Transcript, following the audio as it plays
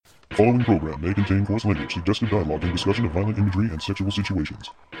following program may contain coarse language, suggestive dialogue, and discussion of violent imagery and sexual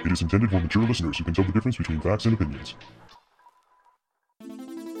situations. It is intended for mature listeners who can tell the difference between facts and opinions.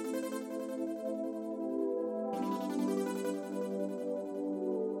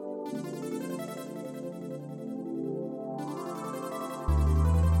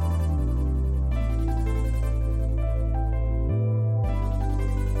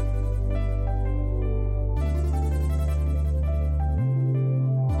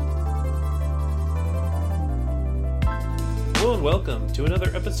 Welcome to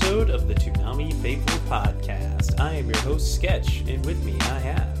another episode of the Toonami Faithful Podcast. I am your host, Sketch, and with me I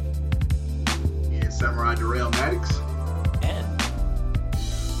have... Samurai Darrell Maddox. And...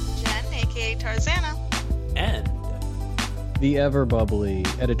 Jen, a.k.a. Tarzana. And... the ever-bubbly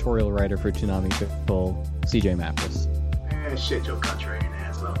editorial writer for Toonami Faithful, CJ Mattress. Shit your country and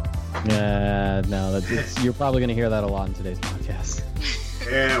asshole. No, you're probably going to hear that a lot in today's podcast.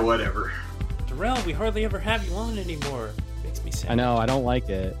 Yeah, whatever. Darrell, we hardly ever have you on anymore. Makes me sad. I know, I don't like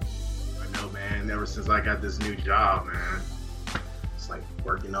it. I know, man. Ever since I got this new job, man. It's like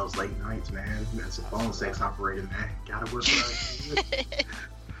working those late nights, man. That's a phone sex operator, man. Gotta work for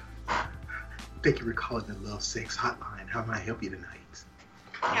Thank you for calling the Love Sex Hotline. How may I help you tonight?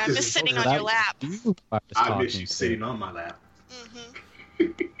 Yeah, I miss sitting on your lap. I miss you sitting on my lap. Mm-hmm.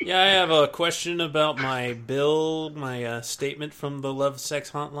 Yeah, I have a question about my bill, my statement from the Love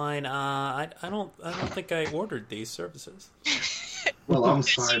Sex Hotline. I don't think I ordered these services. Well, I'm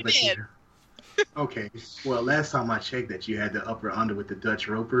Yes, sorry, you but did. okay. Well, last time I checked that you had the upper under with the Dutch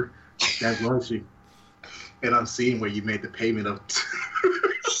roper. That was you. And I'm seeing where you made the payment of.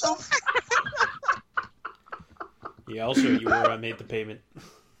 Yeah, I'll show you where I made the payment.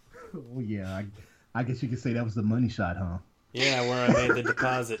 Oh yeah, I guess you could say that was the money shot, huh? Yeah, where I made the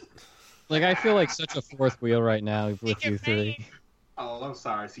deposit. Like, I feel like such a fourth wheel right now with you three. Oh, I'm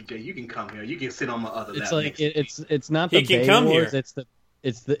sorry, CJ. You can come here. You can sit on my other lap. It's like next to me. it's not He the can Bay come Wars. here.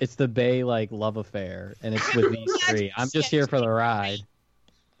 It's the Bay like love affair, and it's with these three. I'm just here for the ride,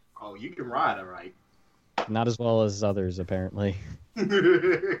 Oh, you can ride, all right. not as well as others apparently.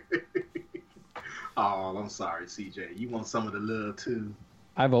 Oh, I'm sorry, CJ. You want some of the love too?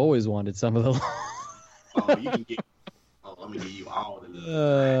 I've always wanted some of the. Oh, you can get. Oh, let me give you all the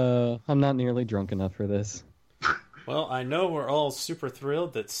love. I'm not nearly drunk enough for this. Well, I know we're all super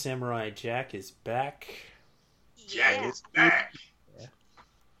thrilled that Samurai Jack is back. Jack is back.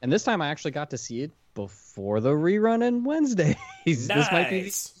 And this time I actually got to see it before the rerun on Wednesdays. This might be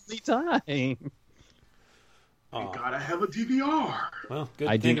the only time. You Aw. gotta have a DVR. Well, good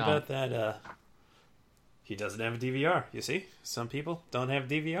I do thing not. about that, he doesn't have a DVR. You see? Some people don't have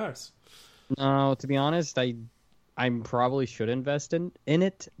DVRs. No, to be honest, I probably should invest in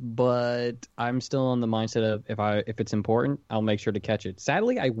it, but I'm still on the mindset of if it's important, I'll make sure to catch it.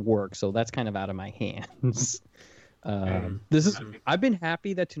 Sadly, I work, so that's kind of out of my hands. I've been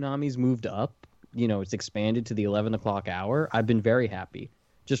happy that Toonami's moved up. You know, it's expanded to the 11 o'clock hour. I've been very happy.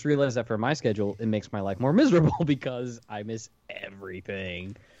 Just realized that for my schedule, it makes my life more miserable because I miss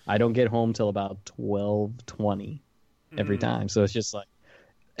everything. I don't get home till about 12:20 every time. So it's just like,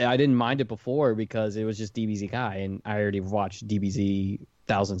 I didn't mind it before because it was just DBZ Kai, and I already watched DBZ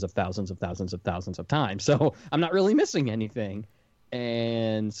thousands of times. So I'm not really missing anything.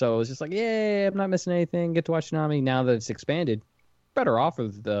 And so it was just like, yeah, I'm not missing anything. Get to watch Toonami now that it's expanded. Better off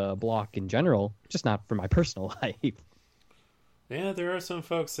with the block in general, just not for my personal life. Yeah, there are some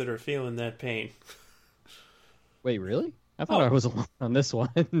folks that are feeling that pain. Wait, really? I thought I was alone on this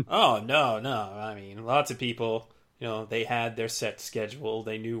one. Oh, no. I mean, lots of people, you know, they had their set schedule.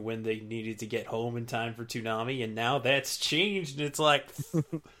 They knew when they needed to get home in time for Toonami, and now that's changed. And it's like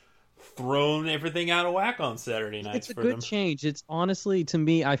thrown everything out of whack on Saturday nights It's a for good them. change. It's honestly, to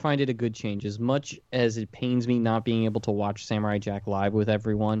me, I find it a good change. As much as it pains me not being able to watch Samurai Jack live with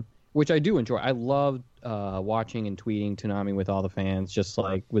everyone, which I do enjoy. I love watching and tweeting Toonami with all the fans, just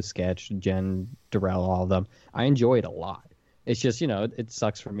like with Sketch, Jen, Darrell, all of them. I enjoy it a lot. It's just, you know, it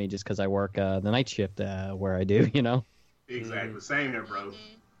sucks for me just because I work the night shift where I do, you know. Exactly. Same here, bro.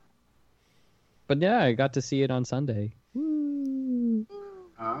 But yeah, I got to see it on Sunday. Woo.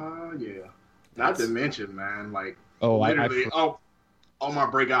 Yeah. Not to mention, man, like, Oh, literally, on my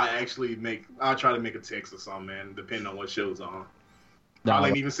break, I'll try to make a text or something, man, depending on what show's on. Probably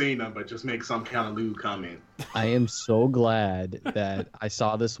ain't even seen them, but just make some kind of lewd comment. I am so glad that I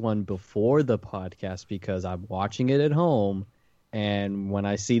saw this one before the podcast because I'm watching it at home, and when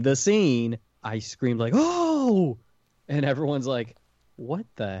I see the scene, I scream like, "Oh!" And everyone's like, "What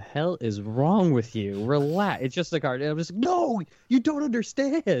the hell is wrong with you? Relax. It's just a cartoon." I'm just like, "No, you don't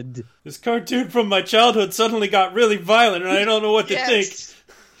understand." This cartoon from my childhood suddenly got really violent, and I don't know what to think.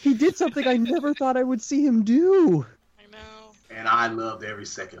 He did something I never thought I would see him do. I know. And I loved every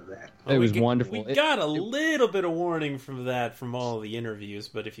second of that. It was wonderful. We got a little bit of warning from that from all the interviews,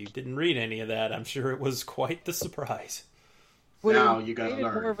 but if you didn't read any of that, I'm sure it was quite the surprise. Now What you gotta made it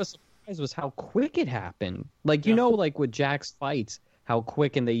learn. More of a surprise was how quick it happened. Like, you know, like with Jack's fights, how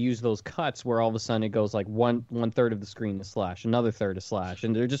quick, and they use those cuts where all of a sudden it goes like one third of the screen is Slash, another third is Slash,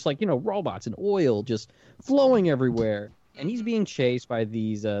 and they're just like, you know, robots and oil just flowing everywhere. And he's being chased by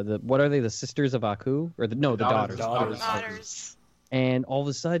these what are they, the sisters of Aku, or the daughters. Daughters. And all of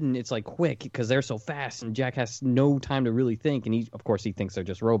a sudden it's like quick because they're so fast, and Jack has no time to really think, and he thinks they're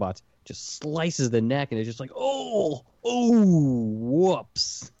just robots, just slices the neck, and it's just like, oh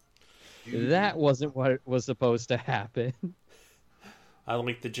whoops, that wasn't what was supposed to happen. I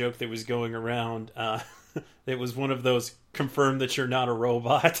like the joke that was going around. It was one of those confirm that you're not a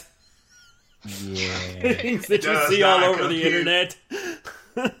robot Yeah. things that you Does see all not over the compute. internet.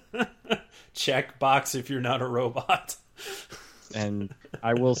 Check box if you're not a robot. And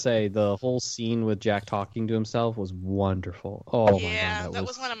I will say the whole scene with Jack talking to himself was wonderful. Oh Yeah, my god, that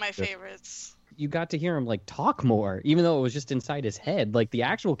was one of my favorites. You got to hear him like talk more, even though it was just inside his head. Like the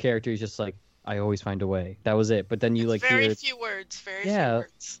actual character is just like, I always find a way. That was it. But then you like Very hear few words. Very Yeah. few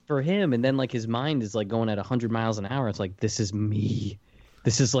words. for him, and then like his mind is like going at 100 miles an hour. It's like, this is me.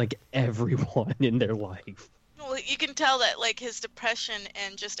 This is like everyone in their life. Well, you can tell that like his depression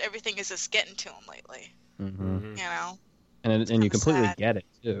and just everything is just getting to him lately. Mm-hmm. You know. And you completely sad. get it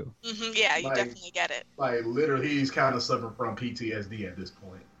too. Yeah, you Like- definitely get it. Like literally, he's kind of suffering from PTSD at this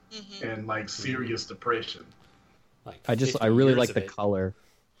point, and like serious depression. Like I 50 really years like of the it. color.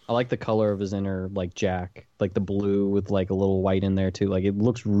 I like the color of his inner like Jack, like the blue with like a little white in there too. Like it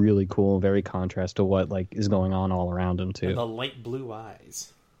looks really cool, very contrast to what like is going on all around him And too. the light blue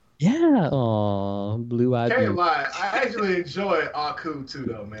eyes. Yeah, oh, blue eyed. Can't lie, I actually enjoyed Aku too,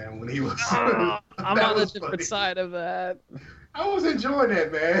 though, man. When he was, I'm that on the was different funny. side of that. I was enjoying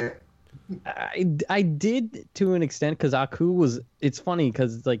that, man. I did to an extent because Aku was. It's funny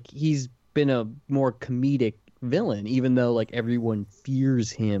because like he's been a more comedic villain, even though like everyone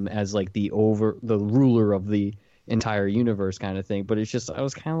fears him as like the ruler of the entire universe kind of thing. But it's just I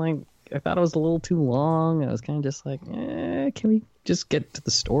was kind of like I thought it was a little too long. I was kind of just like, can we just get to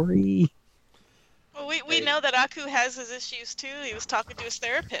the story? Well, we know that Aku has his issues too. He was talking to his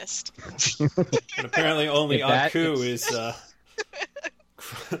therapist. But apparently only If that Aku is- is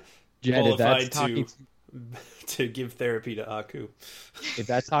Jed, if that's qualified talking, to give therapy to Aku. if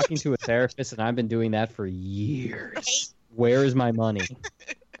that's talking to a therapist, and I've been doing that for years, where is my money?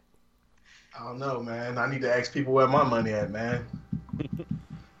 I don't know, man. I need to ask people where my money at, man.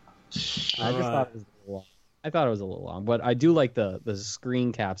 I just thought it was a little long. I thought it was a little long, but I do like the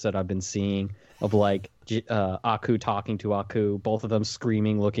screen caps that I've been seeing of like Aku talking to Aku, both of them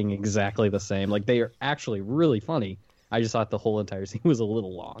screaming, looking exactly the same. Like they are actually really funny. I just thought the whole entire scene was a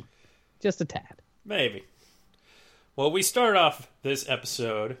little long, just a tad. Maybe. Well, we start off this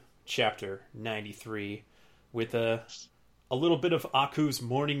episode, chapter 93, with a little bit of Aku's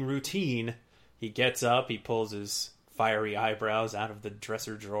morning routine. He gets up, he pulls his fiery eyebrows out of the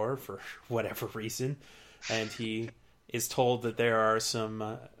dresser drawer for whatever reason, and he is told that there are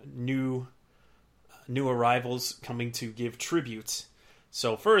some new arrivals coming to give tribute.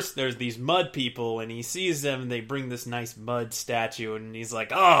 So first there's these mud people, and he sees them, and they bring this nice mud statue, and he's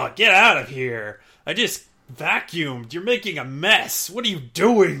like, "Oh, get out of here! I just vacuumed. You're making a mess. What are you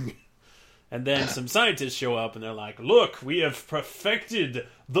doing?" And then some scientists show up, and they're like, "Look, we have perfected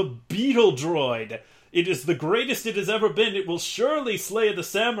the beetle droid. It is the greatest it has ever been. It will surely slay the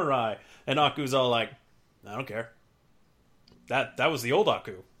samurai." And Aku's all like, "I don't care. That was the old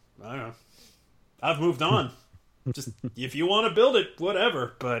Aku. I don't know. I've moved on. Just, if you want to build it,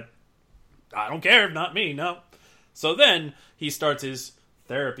 whatever. But I don't care. Not me, no." So then he starts his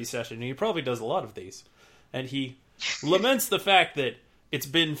therapy session, and he probably does a lot of these. And he laments the fact that it's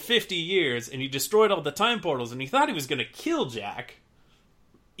been 50 years, and he destroyed all the time portals, and he thought he was going to kill Jack.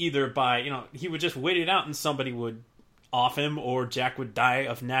 Either by, he would just wait it out and somebody would off him, or Jack would die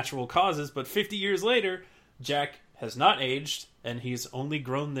of natural causes. But 50 years later, Jack has not aged, and he's only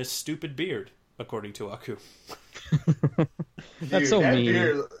grown this stupid beard, according to Aku. That's so that mean.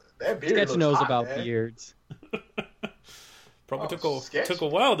 That beard Sketch looks knows hot, about man. beards. Probably Sketch. took a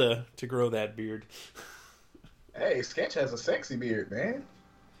while to grow that beard. Hey, Sketch has a sexy beard, man.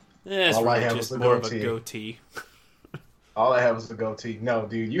 Yeah, it's All I really have just was a more of a goatee. goatee. All I have is a goatee. No,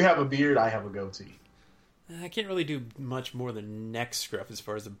 dude, you have a beard, I have a goatee. I can't really do much more than neck scruff as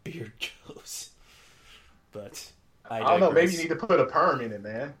far as a beard goes. But I I don't know, maybe digress. you need to put a perm in it,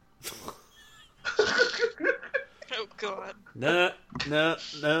 man. Oh god. No,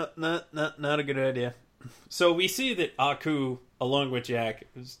 not a good idea. So we see that Aku, along with Jack,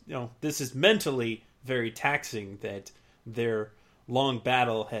 this is mentally very taxing that their long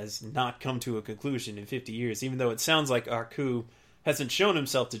battle has not come to a conclusion in 50 years, even though it sounds like Aku hasn't shown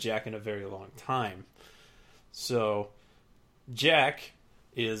himself to Jack in a very long time. So Jack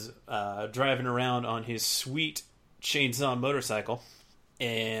is driving around on his sweet chainsaw motorcycle,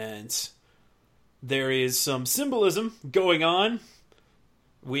 and there is some symbolism going on.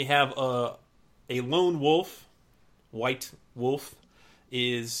 We have a lone wolf, white wolf,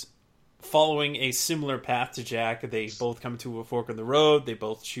 is following a similar path to Jack. They both come to a fork in the road. They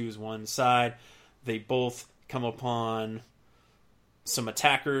both choose one side. They both come upon some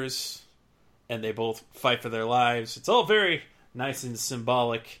attackers, and they both fight for their lives. It's all very nice and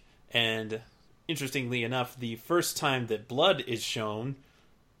symbolic, and interestingly enough, the first time that blood is shown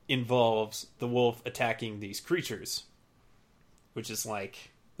involves the wolf attacking these creatures, which is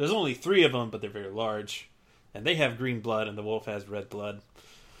like, there's only 3 of them, but they're very large, and they have green blood, and the wolf has red blood.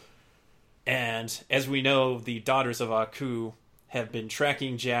 And as we know, the daughters of Aku have been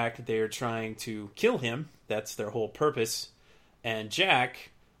tracking Jack. They're trying to kill him. That's their whole purpose. And Jack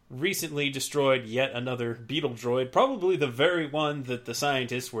recently destroyed yet another beetle droid, probably the very one that the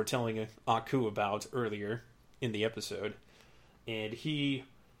scientists were telling Aku about earlier in the episode. And he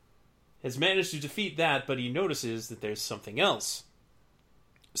has managed to defeat that, but he notices that there's something else.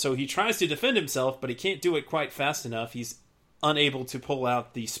 So he tries to defend himself, but he can't do it quite fast enough. He's unable to pull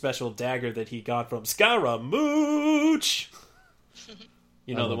out the special dagger that he got from Scaramouche.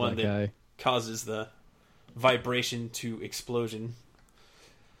 You know, the one that causes the vibration to explosion.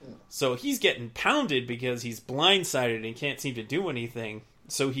 So he's getting pounded because he's blindsided and can't seem to do anything.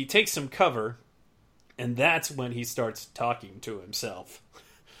 So he takes some cover, and that's when he starts talking to himself.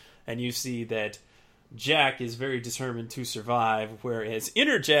 And you see that Jack is very determined to survive, whereas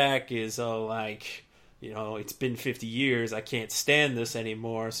inner Jack is like, it's been 50 years, I can't stand this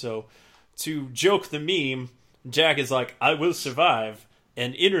anymore. So to joke the meme, Jack is like, I will survive,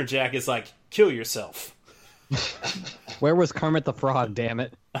 and inner Jack is like, kill yourself. Where was Kermit the Frog, damn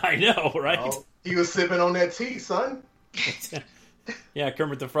it? I know, right? Oh, he was sipping on that tea, son. Yeah,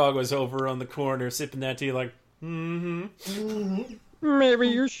 Kermit the Frog was over on the corner sipping that tea like, Maybe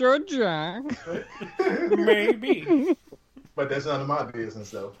you should, Jack. Maybe. But that's none of my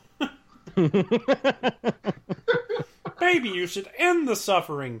business, though. Maybe you should end the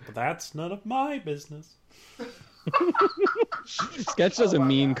suffering, but that's none of my business. Sketch does a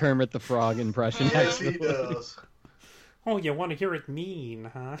mean Kermit the Frog impression. Yes, he does. Oh, you want to hear it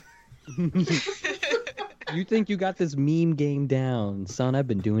mean, huh? You think you got this meme game down? Son, I've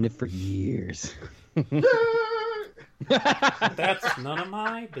been doing it for years. That's none of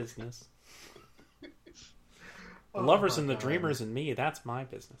my business. The lovers and the dreamers and me, that's my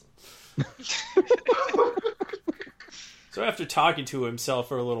business. So after talking to himself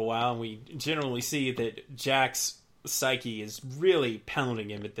for a little while, we generally see that Jack's psyche is really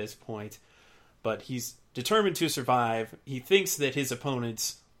pounding him at this point. But he's determined to survive. He thinks that his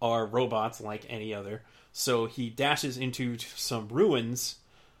opponents are robots like any other. So he dashes into some ruins.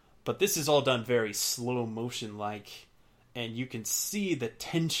 But this is all done very slow motion like. And you can see the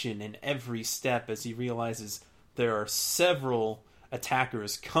tension in every step as he realizes there are several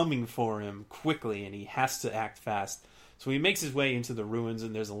attackers coming for him quickly, and he has to act fast. So he makes his way into the ruins,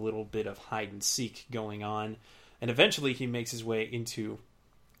 and there's a little bit of hide-and-seek going on. And eventually he makes his way into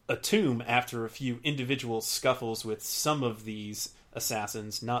a tomb after a few individual scuffles with some of these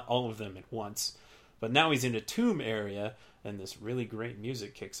assassins, not all of them at once. But now he's in a tomb area, and this really great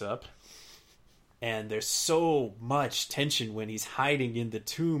music kicks up. And there's so much tension when he's hiding in the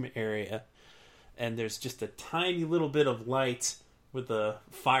tomb area. And there's just a tiny little bit of light with a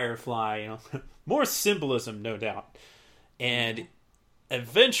firefly, More symbolism, no doubt. And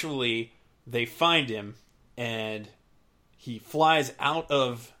eventually they find him, and he flies out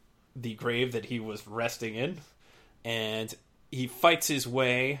of the grave that he was resting in, and he fights his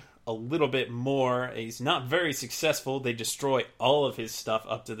way a little bit more. He's not very successful. They destroy all of his stuff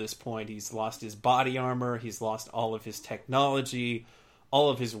up to this point. He's lost his body armor, he's lost all of his technology, all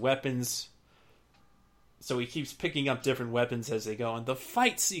of his weapons. So he keeps picking up different weapons as they go, and the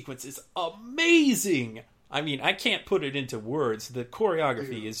fight sequence is amazing! I mean, I can't put it into words. The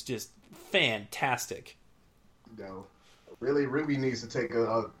choreography is just fantastic. No. Really, Ruby needs to take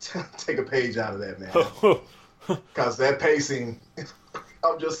a page out of that, man. Because that pacing,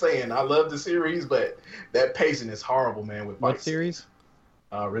 I'm just saying, I love the series, but that pacing is horrible, man. With what series?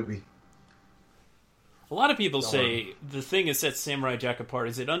 Ruby. A lot of people say the thing that sets Samurai Jack apart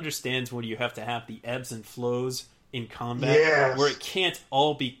is it understands when you have to have the ebbs and flows in combat, Yes. where it can't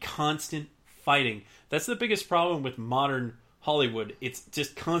all be constant fighting. That's the biggest problem with modern Hollywood. It's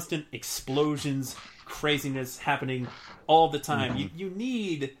just constant explosions, craziness happening all the time. You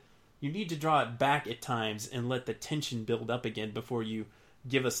need to draw it back at times and let the tension build up again before you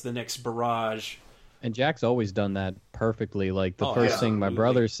give us the next barrage. And Jack's always done that perfectly. Like the first thing my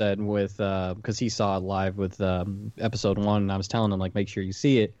brother said with, because he saw it live with episode 1, and I was telling him like, make sure you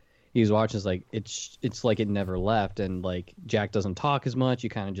see it. He was watching, like it's like it never left, and like Jack doesn't talk as much. You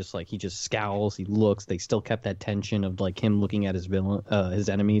kind of just like he just scowls, he looks. They still kept that tension of like him looking at his his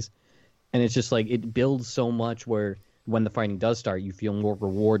enemies, and it's just like it builds so much where when the fighting does start, you feel more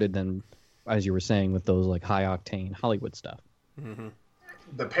rewarded than, as you were saying, with those like high octane Hollywood stuff. Mm-hmm.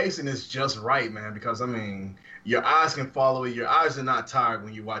 The pacing is just right, man, because I mean, your eyes can follow it. Your eyes are not tired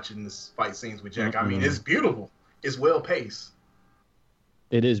when you're watching this fight scenes with Jack. I mean, it's beautiful. It's well paced.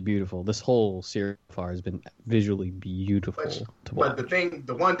 It is beautiful. This whole series so far has been visually beautiful to watch. But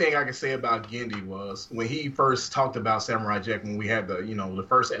the one thing I can say about Genndy was when he first talked about Samurai Jack, when we had the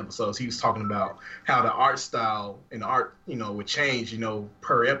first episodes, he was talking about how the art style and the art, would change,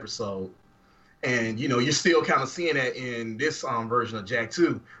 per episode. And, you're still kind of seeing that in this version of Jack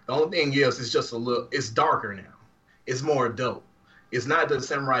 2. The only thing is, it's just it's darker now. It's more adult. It's not the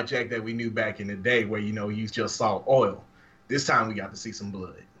Samurai Jack that we knew back in the day where, you just saw oil. This time we got to see some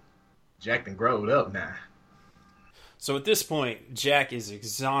blood. Jack done growed up now. So at this point, Jack is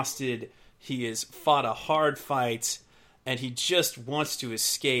exhausted. He has fought a hard fight, and he just wants to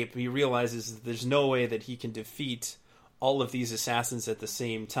escape. He realizes that there's no way that he can defeat all of these assassins at the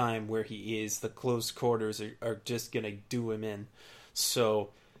same time where he is. The close quarters are just going to do him in. So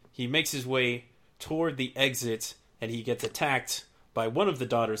he makes his way toward the exit, and he gets attacked by one of the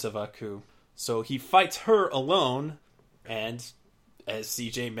daughters of Aku. So he fights her alone, and, as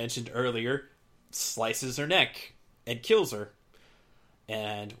CJ mentioned earlier, slices her neck and kills her.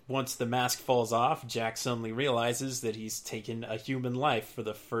 And once the mask falls off, Jack suddenly realizes that he's taken a human life for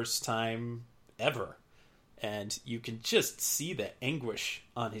the first time ever. And you can just see the anguish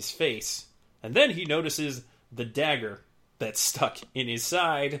on his face. And then he notices the dagger that's stuck in his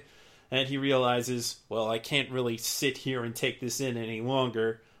side, and he realizes, well, I can't really sit here and take this in any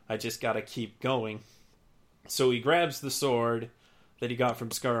longer. I just gotta keep going. So he grabs the sword that he got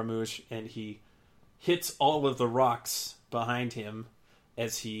from Scaramouche, and he hits all of the rocks behind him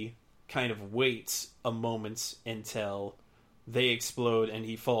as he kind of waits a moment until they explode and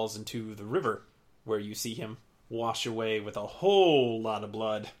he falls into the river, where you see him wash away with a whole lot of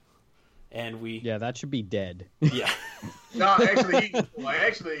blood. And yeah, that should be dead. Yeah. No, actually,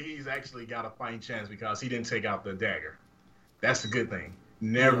 he's actually got a fighting chance because he didn't take out the dagger. That's the good thing.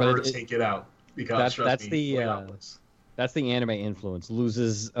 Never take it out. Because that's the anime influence.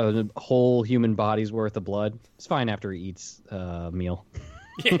 Loses a whole human body's worth of blood. It's fine after he eats a meal.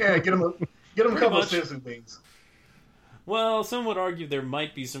 Yeah, get him a couple of senzu beans. Well, some would argue there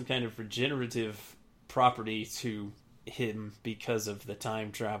might be some kind of regenerative property to him because of the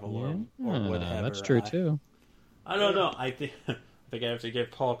time travel or whatever. That's true too. I don't know. I think I have to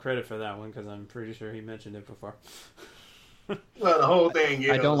give Paul credit for that one because I'm pretty sure he mentioned it before. Well, the whole thing is...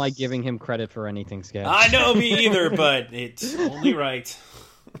 I don't like giving him credit for anything, Sketch. I know, me either, but it's only right.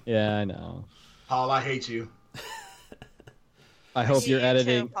 Yeah, I know. Paul, I hate you. I hope you're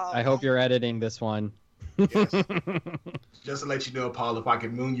editing. I hope you're editing this one. Yes. Just to let you know, Paul, if I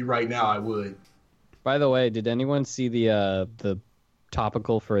could moon you right now, I would. By the way, did anyone see the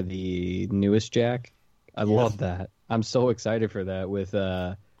topical for the newest Jack? I love that. I'm so excited for that. With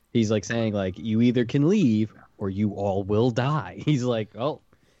he's like saying like, you either can leave or you all will die. He's like, oh,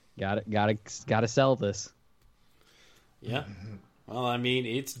 gotta sell this. Yeah. Well, I mean,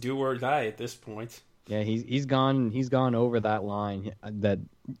 it's do or die at this point. Yeah, he's gone over that line that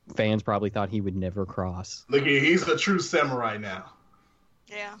fans probably thought he would never cross. Look, he's a true samurai now.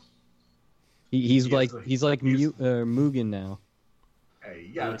 Yeah. He's like Mugen now. Hey,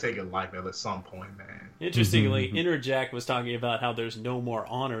 you gotta take a life at some point, man. Interestingly, Inner Jack was talking about how there's no more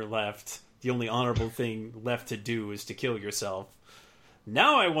honor left. The only honorable thing left to do is to kill yourself.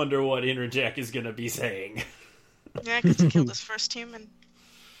 Now I wonder what Inner Jack is going to be saying. Yeah, because he killed his first human.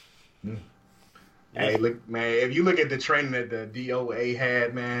 Hey, look, man, if you look at the training that the DOA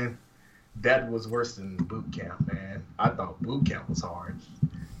had, man, that was worse than boot camp, man. I thought boot camp was hard.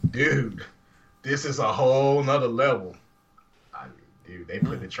 Dude, this is a whole nother level. Dude, they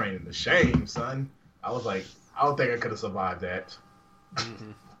put the training to shame, son. I was like, I don't think I could have survived that.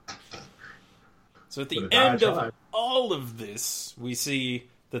 Mm-hmm. So at the end of all of this, we see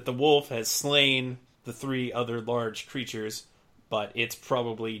that the wolf has slain the three other large creatures, but it's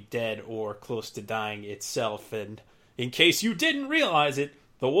probably dead or close to dying itself. And in case you didn't realize it,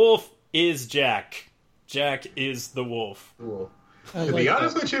 the wolf is Jack. Jack is the wolf. Cool. To be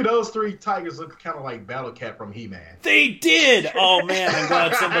honest with you, those 3 tigers look kind of like Battle Cat from He-Man. They did! Oh man, I'm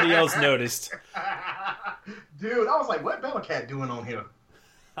glad somebody else noticed. Dude, I was like, what Battle Cat doing on here?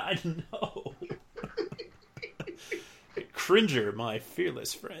 I know. Cringer, my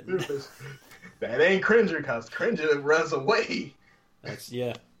fearless friend. That ain't Cringer, because Cringer runs away. That's,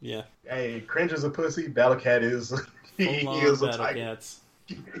 yeah. Hey, Cringer's a pussy. Battle Cat is... he is a tiger. Cats.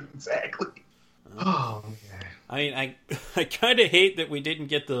 Exactly. Oh, man. I mean, I kind of hate that we didn't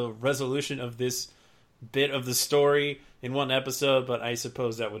get the resolution of this bit of the story in one episode, but I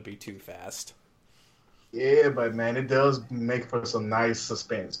suppose that would be too fast. Yeah, but man, it does make for some nice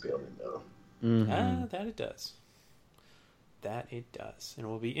suspense building, though. Mm-hmm. That it does. That it does. And it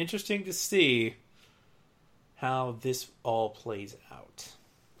will be interesting to see how this all plays out.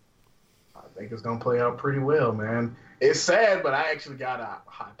 I think it's going to play out pretty well, man. It's sad, but I actually got a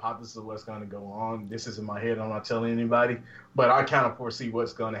hypothesis of what's going to go on. This is in my head. I'm not telling anybody. But I kind of foresee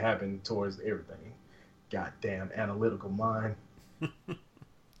what's going to happen towards everything. Goddamn analytical mind.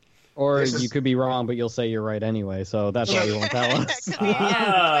 Or you could be wrong, but you'll say you're right anyway, so that's why you won't tell us. That's why you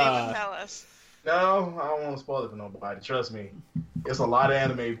won't tell us. No, I don't want to spoil it for nobody. Trust me. It's a lot of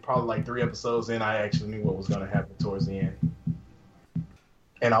anime, probably like 3 episodes in, I actually knew what was going to happen towards the end.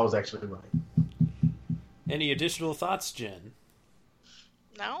 And I was actually right. Any additional thoughts, Jen?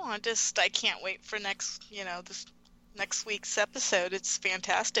 No, I can't wait for this next week's episode. It's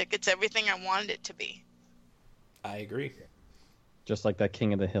fantastic. It's everything I wanted it to be. I agree. Just like that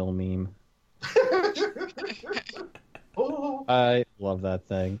King of the Hill meme. Oh. I love that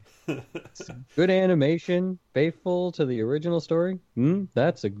thing. Good animation, faithful to the original story.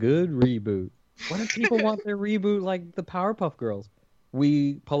 That's a good reboot. What if people want their reboot like the Powerpuff Girls?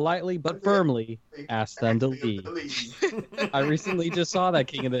 We politely but firmly ask them to leave. I recently just saw that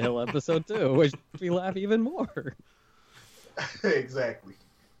King of the Hill episode too, which made me laugh even more. Exactly.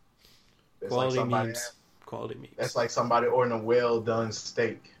 That's Quality like somebody, memes. Quality memes. That's like somebody ordering a well-done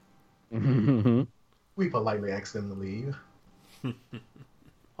steak. We politely ask them to leave.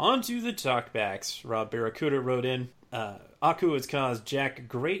 On to the talkbacks. Rob Barracuda wrote in, Aku has caused Jack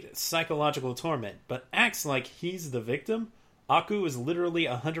great psychological torment, but acts like he's the victim. Aku is literally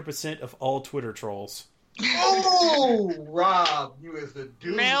 100% of all Twitter trolls. Oh, Rob, you is the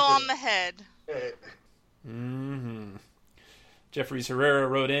dude. Nail on the head. Jeffries Herrera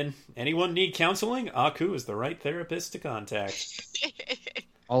wrote in, anyone need counseling? Aku is the right therapist to contact.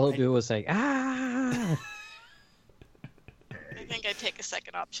 All he'll do is say, ah! I think I'd take a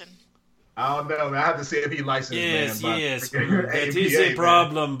second option. I don't know, man. I have to see if he likes Yes, man. yes. That That is a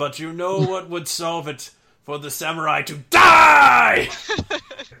problem, but you know what would solve it? For the samurai to die!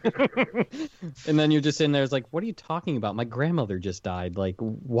 And then you're just in there, it's like, what are you talking about? My grandmother just died. Like,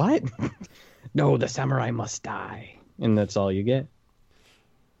 what? No, the samurai must die. And that's all you get.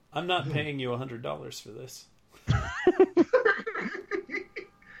 I'm not paying you $100 for this.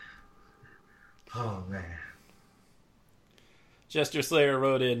 Oh, man. Jester Slayer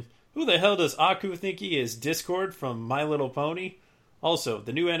wrote in, who the hell does Aku think he is? Discord from My Little Pony? Also,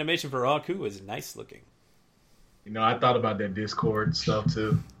 the new animation for Aku is nice looking. You know, I thought about that Discord stuff,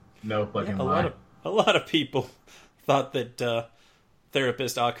 too. No fucking lie. A lot of people thought that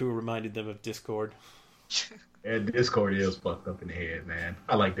therapist Aku reminded them of Discord. Yeah, Discord is fucked up in the head, man.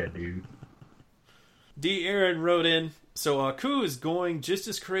 I like that dude. D. Aaron wrote in, so Aku is going just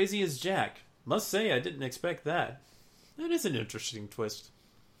as crazy as Jack. Must say, I didn't expect that. That is an interesting twist.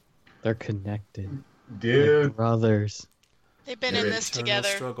 They're connected. Dude. Like brothers. They've been in this together.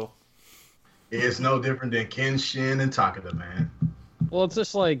 Struggle. It's no different than Kenshin and Takeda, man. Well, it's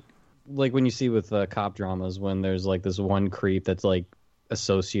just like when you see with cop dramas when there's like this one creep that's like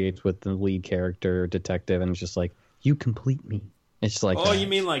associates with the lead character detective and it's just like, you complete me. It's just like, oh, you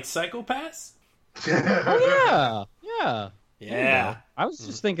mean like Psychopaths? Oh, yeah. Yeah. I was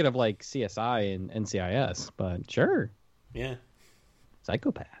just thinking of like CSI and NCIS, but sure. Yeah.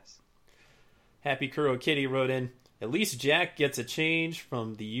 Psychopaths. Happy Kuro Kitty wrote in, at least Jack gets a change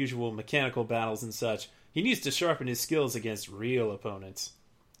from the usual mechanical battles and such. He needs to sharpen his skills against real opponents.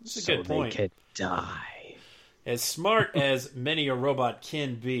 That's a good point. They could die. As smart as many a robot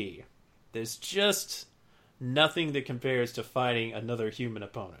can be, there's just nothing that compares to fighting another human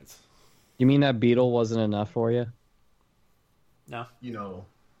opponent. You mean that beetle wasn't enough for you? No. You know,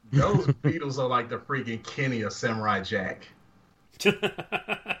 those Beatles are like the freaking Kenny of Samurai Jack.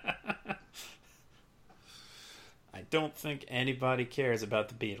 I don't think anybody cares about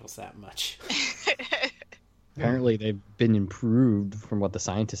the Beatles that much. Apparently, they've been improved from what the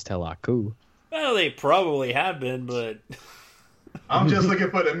scientists tell Aku. Well, they probably have been, but I'm just looking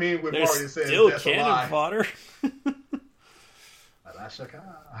for the meme with they're Mario says still that's a cannon lie. fodder.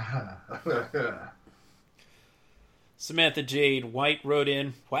 Samantha Jade White wrote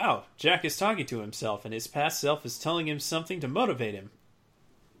in, "Wow, Jack is talking to himself, and his past self is telling him something to motivate him."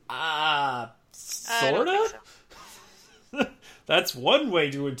 I don't Sorta? think so. That's one way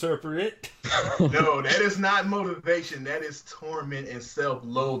to interpret it. No, that is not motivation. That is torment and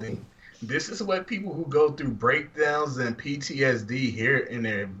self-loathing. This is what people who go through breakdowns and PTSD hear in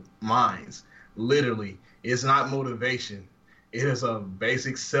their minds. Literally, it's not motivation. It is a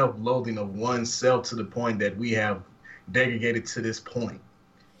basic self-loathing of oneself to the point that we have degraded to this point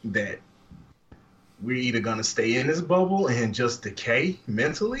that we're either going to stay in this bubble and just decay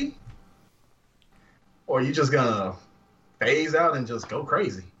mentally, or you're just going to phase out and just go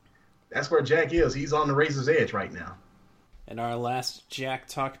crazy. That's where Jack is. He's on the razor's edge right now. And our last Jack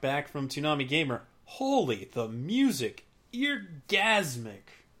talk back from Toonami Gamer. Holy, the music. Eargasmic.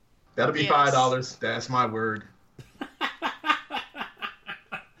 That'll be Yes. $5. That's my word.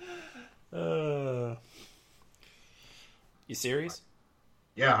 You serious?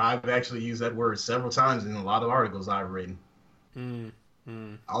 Yeah, I've actually used that word several times in a lot of articles I've written.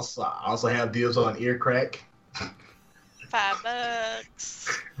 I also have deals on ear crack.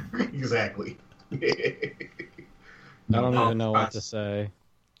 $5. Exactly. I don't even know what to say.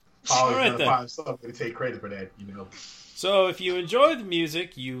 Always Alright gonna then. find somebody to take credit for that, you know. So if you enjoy the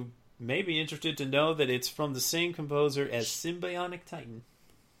music, you may be interested to know that it's from the same composer as Symbionic Titan.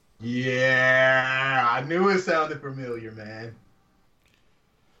 Yeah, I knew it sounded familiar, man.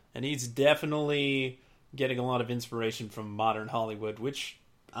 And he's definitely getting a lot of inspiration from modern Hollywood, which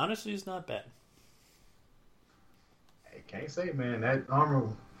honestly is not bad. I can't say, man, that armor,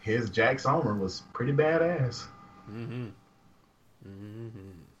 his Jack's armor was pretty badass. You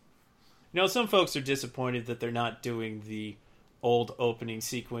know, some folks are disappointed that they're not doing the old opening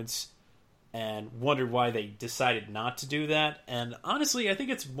sequence and wondered why they decided not to do that. And honestly, I think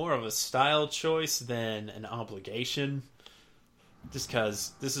it's more of a style choice than an obligation. Just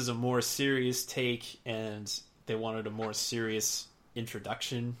because this is a more serious take and they wanted a more serious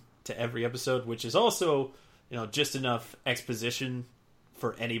introduction to every episode, which is also, you know, just enough exposition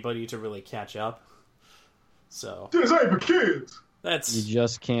for anybody to really catch up. So This ain't for kids. that's You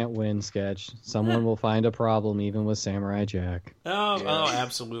just can't win, Sketch. Someone will find a problem even with Samurai Jack. oh,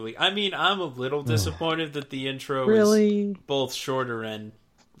 absolutely. I mean, I'm a little disappointed that the intro is Really? both shorter and,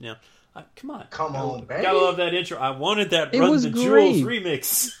 you know, come on. Come on, baby. Gotta love that intro. I wanted that It Run was the great. Jewels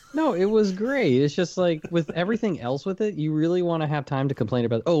remix. No, it was great. It's just like with everything else with it, you really want to have time to complain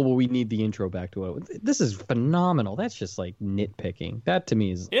about, oh, well, we need the intro back to it. This is phenomenal. That's just like nitpicking. That to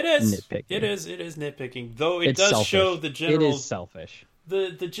me is It is. nitpicking. It is nitpicking. Though it It's does selfish. show the general. It is selfish.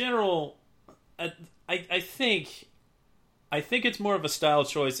 The general. I think it's more of a style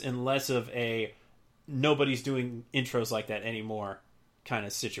choice and less of a nobody's doing intros like that anymore kind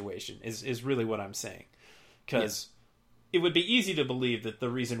of situation is really what I'm saying. Because it would be easy to believe that the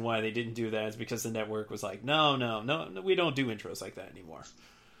reason why they didn't do that is because the network was like, no, we don't do intros like that anymore.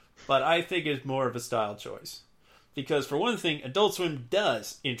 But I think it's more of a style choice. Because for one thing, Adult Swim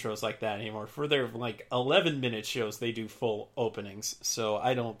does intros like that anymore. For their like 11-minute shows, they do full openings. So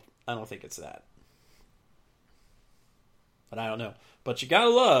I don't think it's that. But I don't know. But you gotta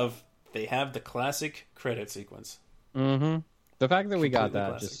love, they have the classic credit sequence. Mm-hmm. The fact that we got Completely that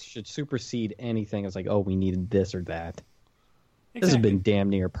classic. just should supersede anything. It's like, oh, we needed this or that. This has Exactly. been damn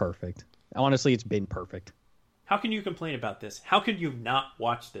near perfect. Honestly, it's been perfect. How can you complain about this? How can you not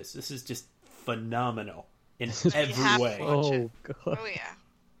watch this? This is just phenomenal in have to every way. watch Oh, God. Oh yeah.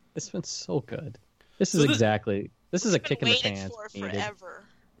 It's been so good. This So is this- exactly... This is a Been kick in the waiting pants. for needed. forever.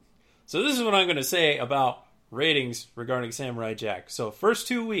 So this is what I'm going to say about ratings regarding Samurai Jack. So first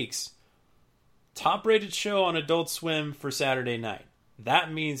 2 weeks, top rated show on Adult Swim for Saturday night.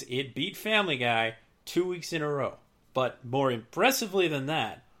 That means it beat Family Guy 2 weeks in a row. But more impressively than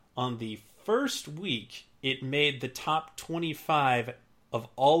that, on the first week, it made the top 25 of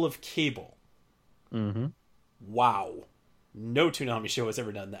all of cable. Mm-hmm. Wow. No Toonami show has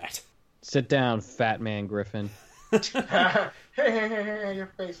ever done that. Sit down, fat man Griffin. Hey, your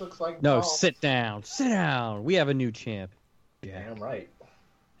face looks like No, ball. sit down. Sit down. We have a new champ. Yeah. Damn right.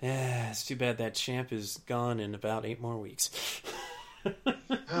 Yeah, it's too bad that champ is gone in about 8 more weeks.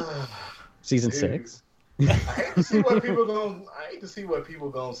 Season Dude. 6. I hate to see what people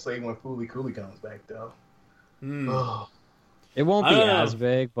gonna say when Fooly Cooley comes back, though. Ugh. It won't I be don't know. as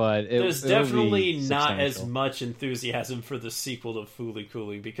big, but There's it'll definitely be not as substantial. much enthusiasm for the sequel to Fooly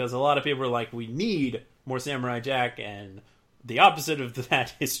Cooley because a lot of people are like, we need more Samurai Jack, and the opposite of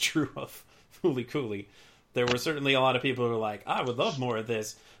that is true of Fooly Cooly. There were certainly a lot of people who were like, I would love more of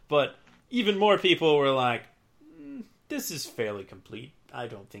this, but even more people were like, this is fairly complete. I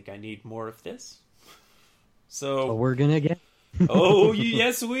don't think I need more of this. So But we're gonna get. oh,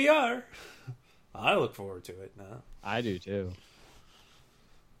 yes, we are. I look forward to it now. I do too.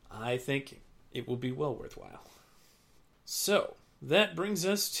 I think it will be well worthwhile. So, that brings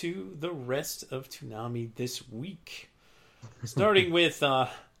us to the rest of Toonami this week. Starting with a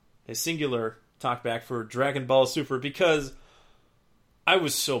singular talkback for Dragon Ball Super, because I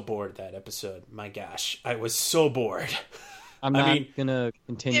was so bored that episode. My gosh, I was so bored. I'm not gonna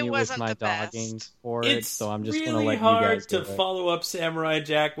continue with wasn't my the best. dogging for it, It's so I'm just really gonna let you hard guys do to it. follow up Samurai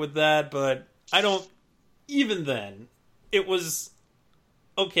Jack with that, but I don't. Even then, it was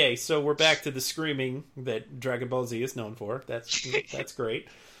okay. So we're back to the screaming that Dragon Ball Z is known for. That's great,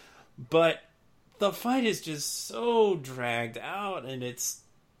 but the fight is just so dragged out, and it's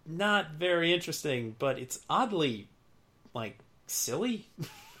not very interesting. But it's oddly, like, silly.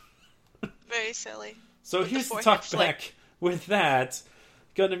 Very silly. So With the here's the forehead talk flick. back with that.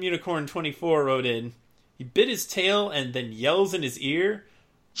 Gundam Unicorn 24 wrote in, he bit his tail and then yells in his ear,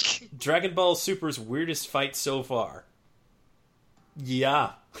 Dragon Ball Super's weirdest fight so far.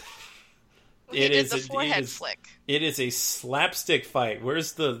 Yeah. He did the forehead flick. It is a slapstick fight.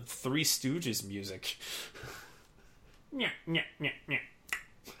 Where's the Three Stooges music? Nyah, nyah, nyah, nyah.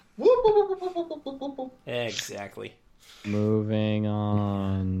 Whoop, whoop, whoop, whoop, whoop, whoop, whoop, whoop. Exactly. Moving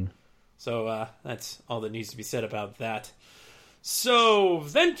on. So that's all that needs to be said about that. So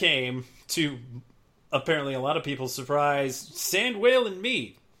then came to apparently a lot of people's surprise, Sand Whale and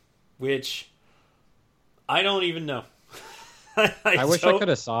Me, which I don't even know. I wish I could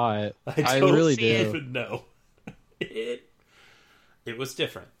have saw it. I don't really see it. do. even know. It was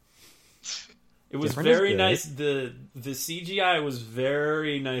different. It was Different is very good. nice. The CGI was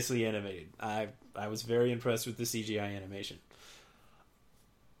very nicely animated. I was very impressed with the CGI animation.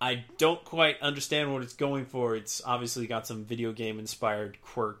 I don't quite understand what it's going for. It's obviously got some video game inspired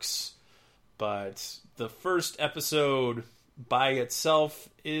quirks, but the first episode by itself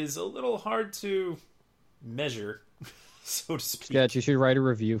is a little hard to measure, so to speak. Sketch, you should write a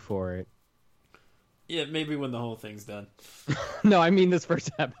review for it. Yeah, maybe when the whole thing's done. No, I mean this first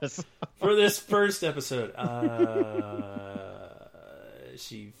episode. For this first episode,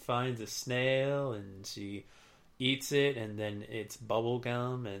 she finds a snail and she eats it, and then it's bubble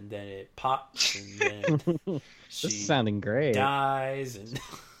gum, and then it pops, and then she This is sounding great. dies, and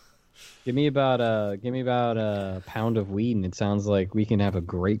Give me about a pound of weed, and it sounds like we can have a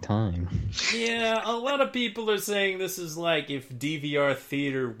great time. yeah, a lot of people are saying this is like if DVR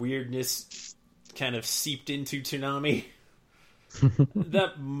theater weirdness kind of seeped into Toonami.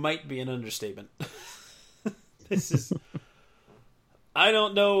 That might be an understatement. This is... I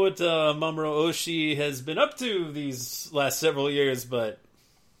don't know what Mamoru Oshii has been up to these last several years, but,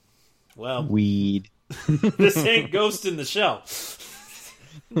 well, Weed. this ain't Ghost in the Shell.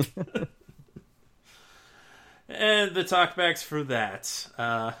 And the talkbacks for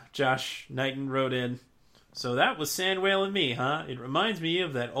that. Josh Knighton wrote in, so that was Sand Whale and Me, huh? It reminds me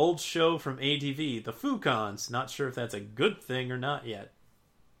of that old show from ATV, the Fukons. Not sure if that's a good thing or not yet.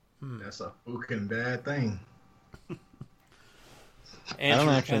 That's a fucking bad thing. I don't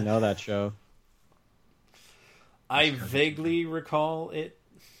actually know that show. I vaguely recall it,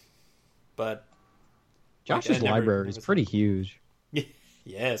 but Josh's I never- library is pretty huge.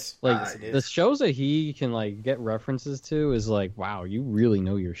 yes, Like yes, it the is. shows that he can like get references to is like, wow, you really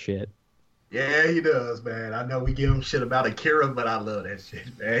know your shit. Yeah, he does, man. I know we give him shit about Akira, but I love that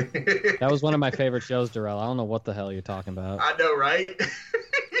shit, man. That was one of my favorite shows, Darrell. I don't know what the hell you're talking about. I know, right?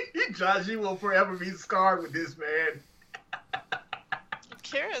 Josh, you will forever be scarred with this, man.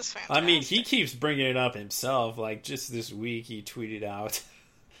 Kira's fantastic. I mean, he keeps bringing it up himself. Like just this week, he tweeted out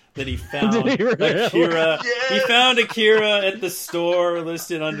that he found Did he really? Akira. Yes! He found Akira at the store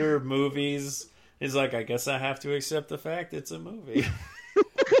listed under movies. He's like, I guess I have to accept the fact it's a movie.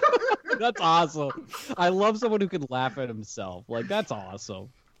 That's awesome. I love someone who can laugh at himself. Like, that's awesome.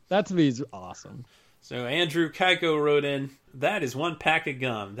 That to me is awesome. So Andrew Kaiko wrote in, that is one pack of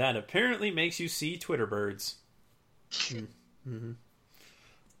gum. That apparently makes you see Twitter birds. Mm-hmm.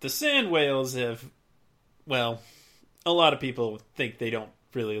 The sand whales have, well, a lot of people think they don't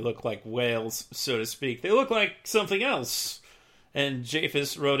really look like whales, so to speak. They look like something else. And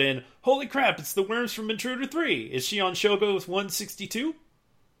Japhus wrote in, holy crap, it's the worms from Intruder 3. Is she on Shogo 162?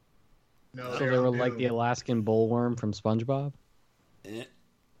 No, So they're they were on like the Doom. Alaskan bullworm from SpongeBob? Eh.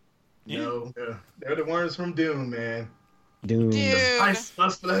 No, they're the worms from Doom, man. Dude. Dude. Ice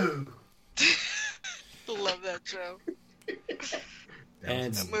must flow. Love that show.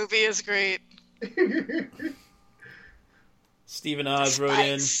 And That movie is great. Stephen Oz wrote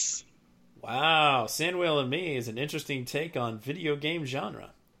in, Spice. wow, Sandwhale and Me is an interesting take on video game genre.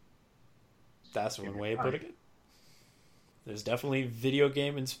 That's one way of putting it. There's definitely video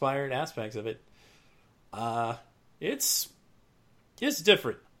game inspired aspects of it. It's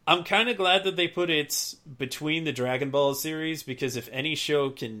different. I'm kind of glad that they put it between the Dragon Ball series, because if any show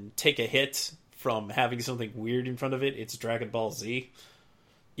can take a hit from having something weird in front of it, it's Dragon Ball Z.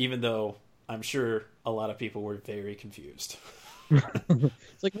 Even though I'm sure a lot of people were very confused.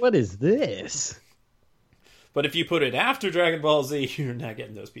 It's like, what is this? But if you put it after Dragon Ball Z, you're not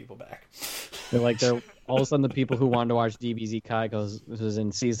getting those people back. They're all of a sudden the people who wanted to watch DBZ Kai goes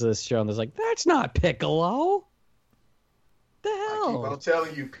and sees this show and they're like, that's not Piccolo. The hell? I'm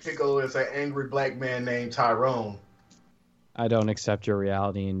telling you, Piccolo is an angry black man named Tyrone. I don't accept your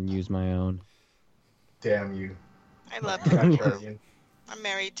reality and use my own. Damn you. I love I him. trust you. I'm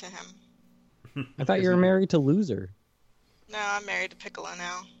married to him. I thought you were married to Loser. No, I'm married to Piccolo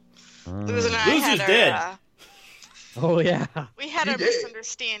now. Uh, Loser and I Loser's had our, dead. Oh, yeah. we had He our did.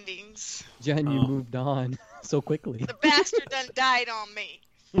 misunderstandings. Jen, you Oh. moved on so quickly. The bastard done died on me.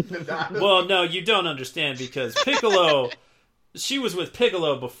 Well, no, you don't understand, because Piccolo, she was with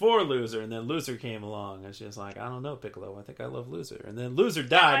Piccolo before Loser, and then Loser came along, and she was like, I don't know, Piccolo, I think I love Loser. And then Loser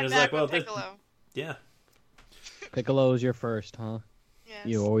died, and it was like, well, this, Piccolo. yeah. Piccolo's your first, huh? Yes.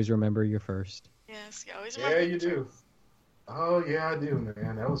 You always remember your first. Yes, you always Yeah, remember. you do. Oh yeah, I do,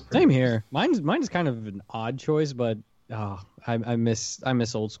 man. That was pretty Same here. Mine's kind of an odd choice, but I miss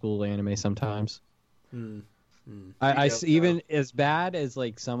old school anime sometimes. Even as bad as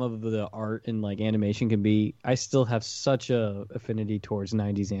like some of the art and like animation can be, I still have such a affinity towards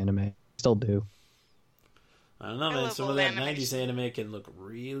 90s anime. Still do. I don't know, I man. love Some of old that animation. 90s anime can look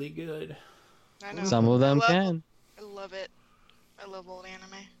really good. I know. Some of them I love, can. I love it. I love old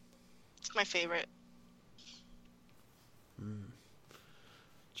anime. It's my favorite.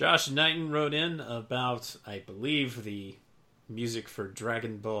 Josh Knighton wrote in about, I believe, the music for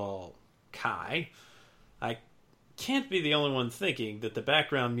Dragon Ball Kai. I can't be the only one thinking that the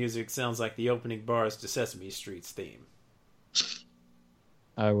background music sounds like the opening bars to Sesame Street's theme.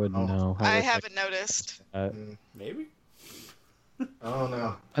 I wouldn't know. I would haven't noticed. that. Maybe? I don't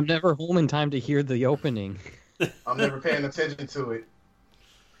know. I'm never home in time to hear the opening. I'm never paying attention to it.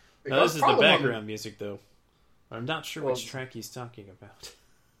 No, this is the Problem on background music, though. I'm not sure which track he's talking about.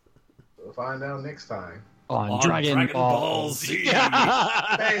 We'll find out next time. On Dragon Ball Z.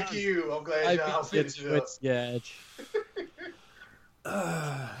 Thank you. I'm glad I y'all beat you finished to up. it, sketch.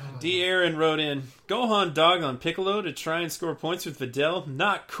 D. Aaron wrote in, Gohan dogged on Piccolo to try and score points with Videl.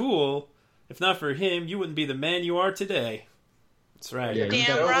 Not cool. If not for him, you wouldn't be the man you are today. That's right. Yeah, Damn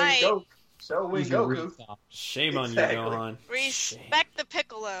Show right. and go. Show and He's a Goku. real top. Shame on Exactly. you, Gohan. Respect the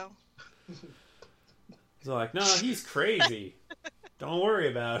Piccolo. He's like, no, he's crazy. Don't worry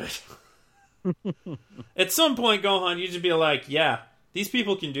about it. At some point, Gohan, you just be like, yeah, these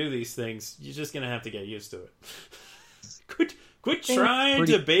people can do these things. You're just going to have to get used to it. Quit trying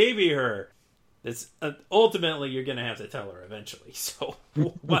to baby her. It's ultimately, you're going to have to tell her eventually. So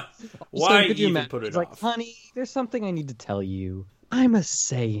why Could you even imagine? put it It's like, off? honey, there's something I need to tell you. I'm a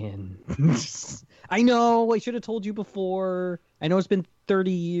Saiyan. I know, I should have told you before. I know it's been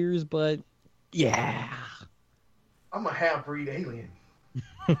 30 years, but yeah. I'm a half-breed alien.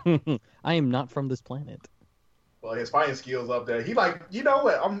 I am not from this planet. Well, his fighting skills up there. He like, you know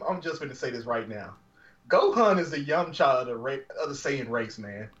what? I'm just going to say this right now. Gohan is the young child of the Saiyan race,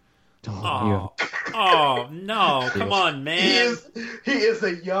 man. Oh, oh no! Come on, man. He is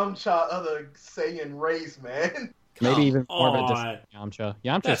a young child of the Saiyan race, man. Maybe even more of a on. different Yamcha.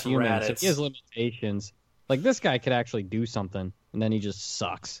 Yamcha's That's human, so Raditz. he has limitations. Like, this guy could actually do something, and then he just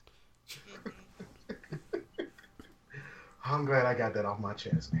sucks. I'm glad I got that off my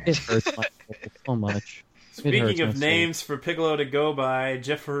chest, man. It hurts my soul so much. It hurts Speaking my of soul. names for Piccolo to go by,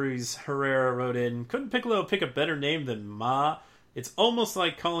 Jeffries Herrera wrote in, couldn't Piccolo pick a better name than Ma? It's almost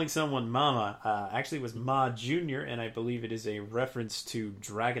like calling someone Mama. Actually, it was Ma Jr., and I believe it is a reference to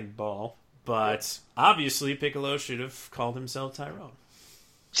Dragon Ball. But obviously, Piccolo should have called himself Tyrone.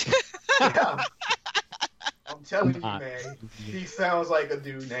 Yeah. I'm telling you, Not. man. He sounds like a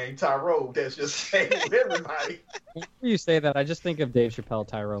dude named Tyrone that's just saying with everybody. Whenever you say that, I just think of Dave Chappelle,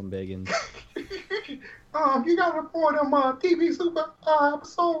 Tyrone Biggins. You got to report them TV Super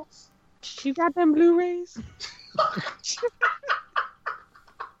episodes. You got them Blu-rays?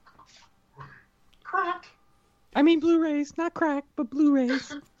 Crack. I mean Blu-rays, not crack, but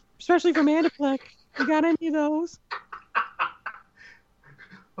Blu-rays. Especially from Aniplex. You got any of those?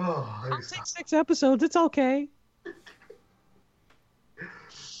 Oh, I'll take 6 episodes. It's okay.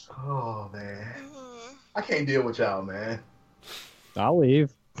 oh man, Uh, I can't deal with y'all, man. I'll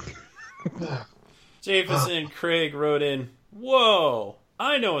leave. Jameson Craig wrote in, "Whoa,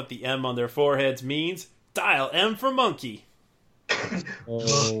 I know what the M on their foreheads means. Dial M for monkey."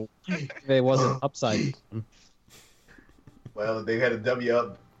 Oh, it wasn't upside. Well, if they had a W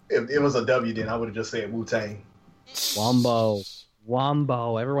up. If it was a W, then I would have just said Wu Tang. Wombo.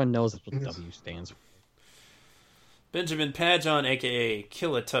 Everyone knows what W stands for. Benjamin Pajon, aka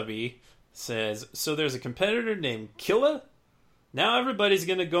Killatubby, says, "So there's a competitor named Killa? Now everybody's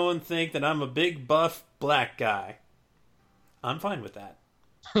gonna go and think that I'm a big buff black guy. I'm fine with that."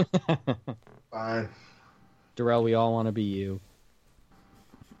 Fine. Darrell, we all want to be you.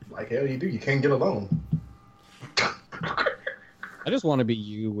 Like hell you do. You can't get along. I just want to be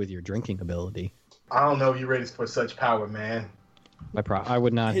you with your drinking ability. I don't know if you're ready for such power, man. I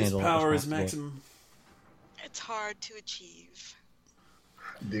would not His handle it power is responsibly. maximum. it's hard to achieve.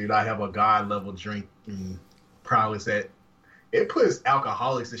 Dude, I have a god level drinking prowess that it puts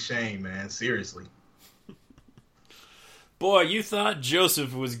alcoholics to shame, man. Seriously. Boy, you thought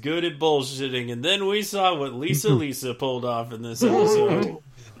Joseph was good at bullshitting, and then we saw what Lisa pulled off in this episode.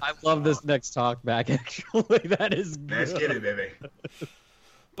 I love this next talk back, actually. That is good. Let's get it, baby.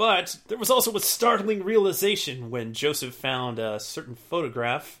 But there was also a startling realization when Joseph found a certain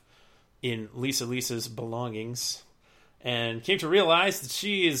photograph in Lisa's belongings and came to realize that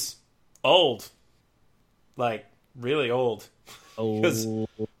she is old. Like, really old. Because Oh,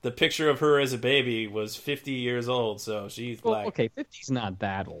 the picture of her as a baby was 50 years old, so she's well, like... okay, 50's not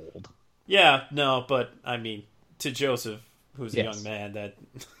that old. Yeah, no, but, I mean, to Joseph, who's a Yes. young man, that...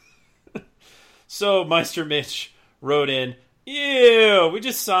 So, Meister Mitch wrote in, "Ew, we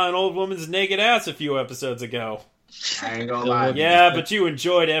just saw an old woman's naked ass a few episodes ago." I ain't gonna lie. Yeah, but you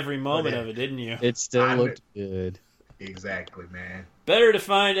enjoyed every moment of it, didn't you? It still I- looked good. Exactly, man. Better to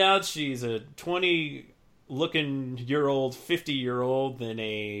find out she's a 20-looking-year-old 50-year-old than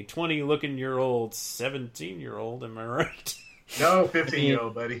a 20-looking-year-old 17-year-old, am I right? No,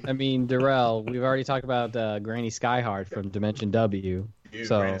 15-year-old, buddy. I mean, Darrell, we've already talked about Granny Skyheart from Dimension W. Dude,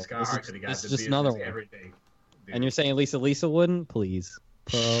 So, Brandon this Skyhart is- could have got this the is just business another one. every day. Dude. And you're saying Lisa wouldn't? Please.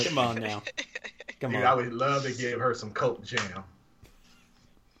 Come on now. Come Dude, I on. would love to give her some Coke Jam.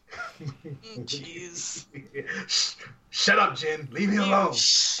 Jeez. Shut up, Jen. Leave me alone.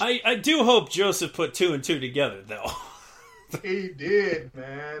 I do hope Joseph put 2 and 2 together, though. He did,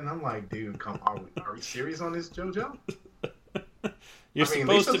 man. I'm like, dude, come on. Are we serious on this, JoJo? You're I mean,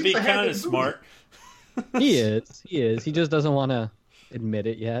 supposed to be Lisa had kind to of do smart. He is. He just doesn't want to admit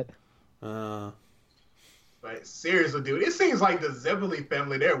it yet. But seriously, dude, it seems like the Zebully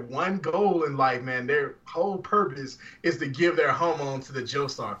family, their one goal in life, man, their whole purpose is to give their hormones to the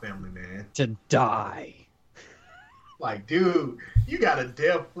Joestar family, man. To die. Like, dude, you got a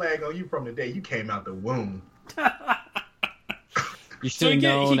death flag on you from the day you came out the womb. You So should have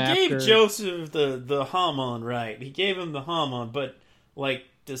known he after. gave Joseph the hormone, right? He gave him the hormone, but, like,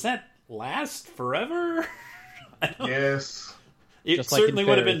 does that last forever? Yes. It Just like in certainly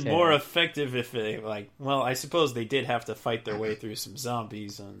would have been Fairy more Tail. effective if they, like, well, I suppose they did have to fight their way through some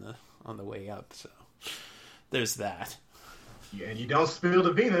zombies on the way up, so there's that. Yeah, and you don't spill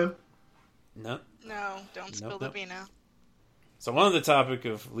the Vina. No. No, don't spill the nope. vino. So on the topic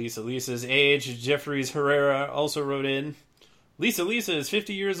of Lisa's age, Jeffries Herrera also wrote in, Lisa is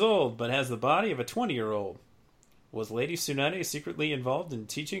 50 years old, but has the body of a 20-year-old. Was Lady Tsunade secretly involved in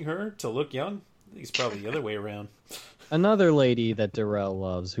teaching her to look young? I think it's probably the other way around. Another lady that Darrell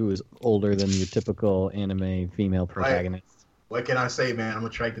loves, who is older than your typical anime female protagonist, What can I say, man? I'm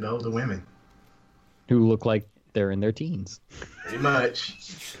attracted to older women. who look like they're in their teens. Pretty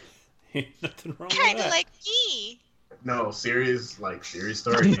much. Nothing wrong with Kind of that. like me. No, serious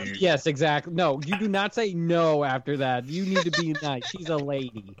story, dude. Yes, exactly. No, you do not say no after that. You need to be nice. She's a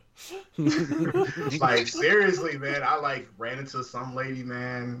lady. Like, seriously, man, I, like, ran into some lady,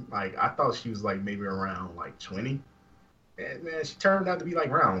 man. Like, I thought she was, like, maybe around, like, 20. And, man, she turned out to be, like,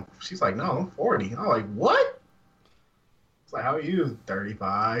 around. She's like, no, I'm 40. I'm like, what? It's like, how are you?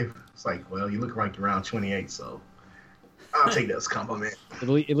 35. It's like, well, you look like you're around 28, so I'll take that as a compliment. At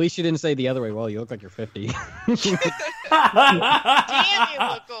least you didn't say the other way. Well, you look like you're 50. Damn, you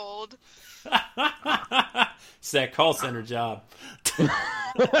look old. It's that call center job. No,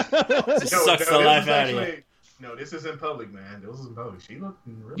 Sucks the this life is out of you. actually- No, this is in public, man. This is in public. She looked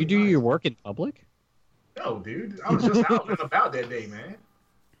really You do nice. your work in public? No, dude. I was just out and about that day, man.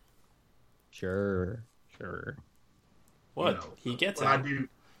 Sure. What? You know, He gets when it.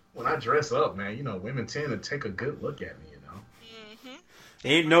 when I dress up, man, you know, women tend to take a good look at me, you know. Hmm.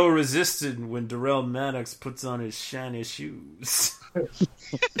 Ain't no resisting when Darrell Maddox puts on his shiny shoes.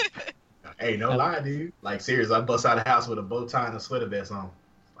 Hey, no lie, dude. Like, seriously, I bust out of the house with a bow tie and a sweater vest on.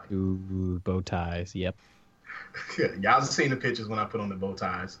 Like, Ooh, bow ties. Yep. y'all seen the pictures when I put on the bow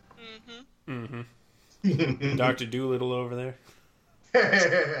ties. Dr. Doolittle over there.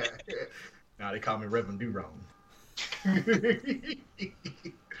 Now they call me Reverend Durong.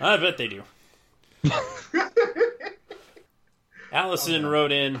 I bet they do. Allison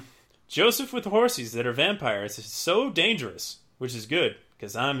wrote in, Joseph with horses that are vampires is so dangerous, which is good,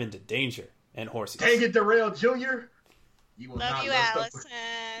 because I'm into danger and horses. Dang it, Darrell Jr. You will Love not you, lust Allison.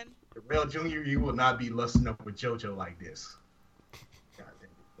 up with Darrell Jr., you will not be lusting up with JoJo like this. God damn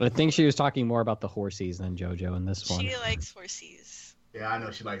it. I think she was talking more about the horsies than JoJo in this one. She likes horsies. Yeah, I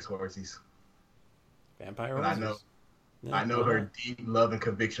know she likes horses. Vampire But horses? I know her deep love and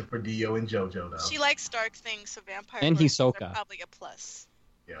conviction for Dio and JoJo, though. She likes dark things, so vampire And horses Hisoka. are probably a plus.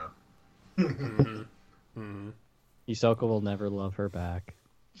 Yeah. Hisoka will never love her back.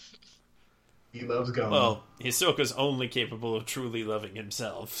 He loves Gon. Well, Hisoka's only capable of truly loving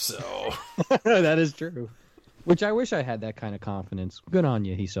himself, so... That is true. Which I wish I had that kind of confidence. Good on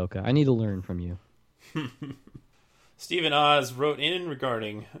you, Hisoka. I need to learn from you. Stephen Oz wrote in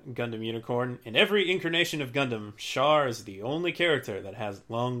regarding Gundam Unicorn, in every incarnation of Gundam, Char is the only character that has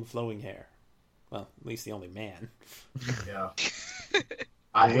long flowing hair. Well, at least the only man. Yeah.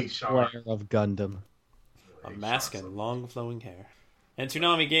 I hate Char. Flare of Gundam. A mask and long flowing hair. And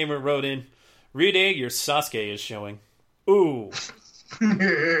Toonami Gamer wrote in, Read your Sasuke is showing. Ooh.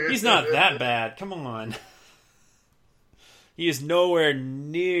 He's not that bad. Come on. He is nowhere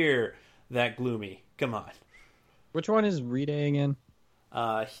near that gloomy. Come on. Which one is Ride again?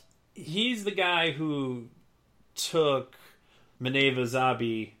 He's the guy who took Mineva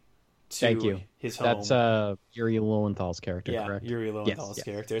Zabi to Thank you. his home. That's Yuri Lowenthal's character, yeah, correct? Yuri Lowenthal's Yes.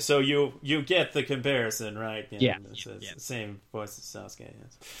 character. So you get the comparison, right? Yeah. It's the same voice as Sasuke.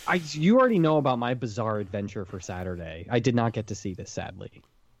 Yes. You already know about my bizarre adventure for Saturday. I did not get to see this, sadly.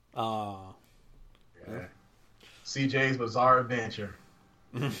 Yeah. CJ's Bizarre Adventure.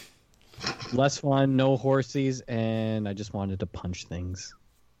 Less fun, no horsies, and I just wanted to punch things.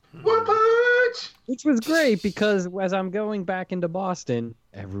 One punch! Which was great because as I'm going back into Boston,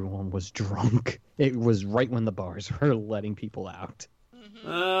 everyone was drunk. It was right when the bars were letting people out.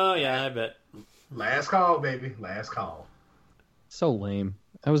 Oh, yeah, I bet. Last call, baby. Last call. So lame.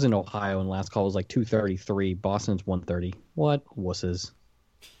 I was in Ohio and last call was like 2:33. Boston's 1:30. What wusses?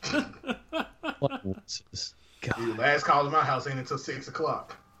 What wusses? God. Dude, last call at my house ain't until 6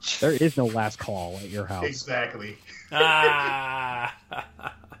 o'clock. There is no last call at your house. Exactly. Ah!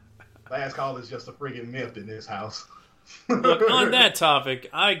 Last call is just a friggin' myth in this house. Look, on that topic,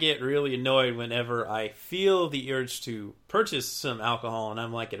 I get really annoyed whenever I feel the urge to purchase some alcohol and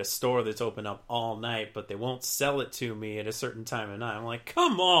I'm like at a store that's open up all night, but they won't sell it to me at a certain time of night. I'm like,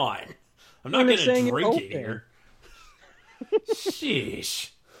 come on! I'm not They're going to saying it's drink it open. here.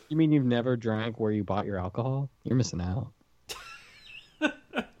 Sheesh. You mean you've never drank where you bought your alcohol? You're missing out.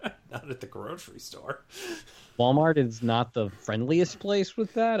 Not at the grocery store. Walmart is not the friendliest place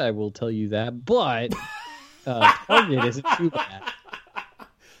with that, I will tell you that. But Target isn't too bad.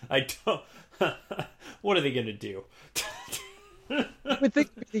 I don't... What are they going to do? I would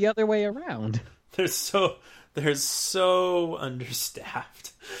think it'd be the other way around. They're so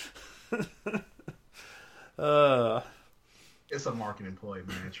understaffed. It's a marketing ploy,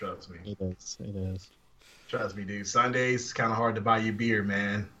 man. Trust me. It is. It is. Trust me, dude. Sundays, it's kind of hard to buy you beer,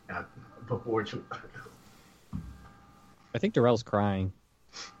 man. Before I think Darrell's crying.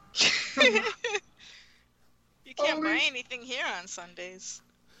 You can't buy anything here on Sundays.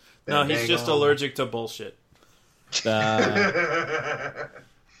 No, he's just allergic to bullshit. Yeah,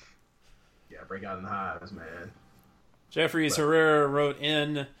 break out in hives, man. Jeffries Herrera wrote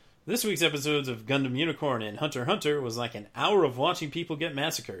in, this week's episodes of Gundam Unicorn and Hunter x Hunter was like an hour of watching people get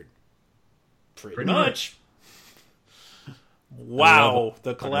massacred. Pretty much. Wow,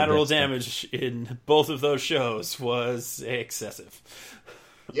 the collateral damage in both of those shows was excessive.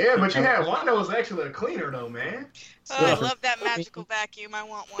 Yeah, but you had one that was actually a cleaner, though, man. Oh, I love that magical vacuum. I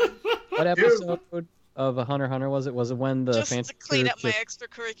want one. What episode of Hunter x Hunter was it? Was it when the Just fancy to clean up my just-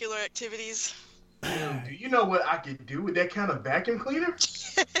 extracurricular activities. Dude, do you know what I could do with that kind of vacuum cleaner?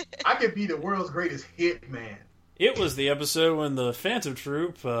 I could be the world's greatest hit man. It was the episode when the Phantom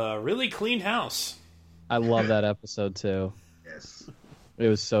Troop really cleaned house. I love that episode too. Yes. It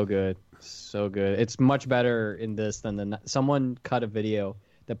was so good. So good. It's much better in this than someone cut a video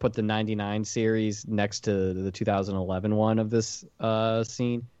that put the 99 series next to the 2011 one of this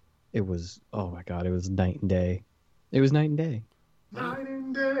scene. It was, oh my God, it was night and day. It was night and day. Night and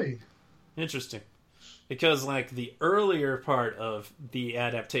day. Interesting. Because, like, the earlier part of the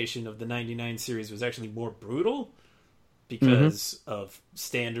adaptation of the 99 series was actually more brutal because of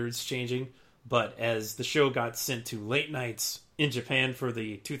standards changing. But as the show got sent to late nights in Japan for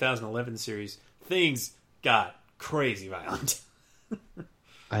the 2011 series, things got crazy violent.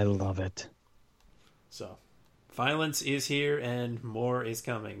 I love it. So, violence is here and more is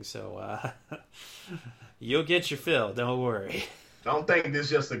coming. So, you'll get your fill. Don't worry. Don't think this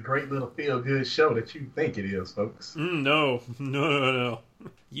is just a great little feel-good show that you think it is, folks. No.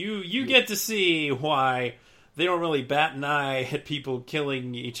 You get to see why they don't really bat an eye at people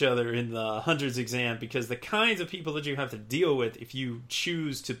killing each other in the hunter's exam, because the kinds of people that you have to deal with if you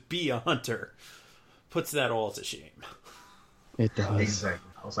choose to be a hunter puts that all to shame. It does.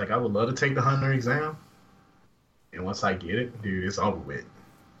 Exactly. I was like, I would love to take the hunter exam. And once I get it, dude, it's over with.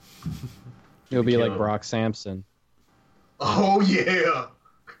 You'll be like Brock Sampson. Oh, yeah.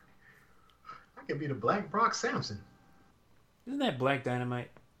 I could be the Black Brock Sampson. Isn't that Black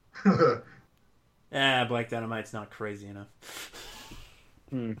Dynamite? Black Dynamite's not crazy enough.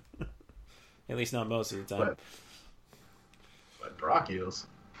 At least not most of the time. But Brock is.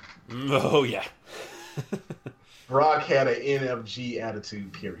 Oh, yeah. Brock had an NFG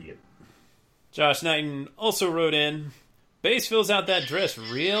attitude, period. Josh Knighton also wrote in, Base fills out that dress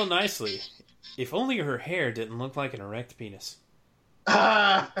real nicely. If only her hair didn't look like an erect penis.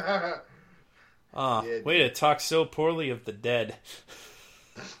 Yeah, Way to talk so poorly of the dead.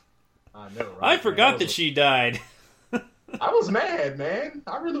 I know, right? I forgot that she died. I was mad, man.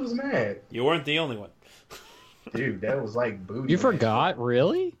 I really was mad. You weren't the only one. Dude, that was like booty. You man. forgot?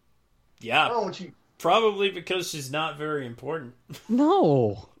 Really? Yeah, Don't you? probably because she's not very important.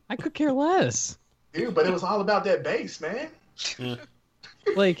 No. I could care less. Dude, but it was all about that bass, man. Yeah.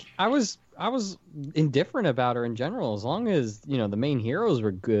 Like, I was indifferent about her in general. As long as, the main heroes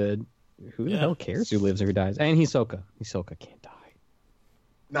were good, who the hell cares who lives or who dies? And Hisoka. Hisoka can't die.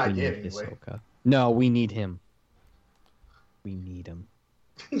 Not We yet, need anyway. Hisoka. No, we need him. We need him.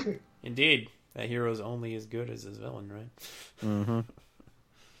 Indeed. That hero's only as good as his villain, right? Mm-hmm.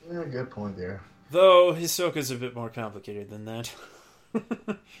 Yeah, good point there. Though Hisoka's a bit more complicated than that.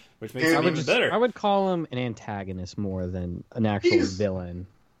 Which makes Dude, it even better. I would call him an antagonist more than an actual villain.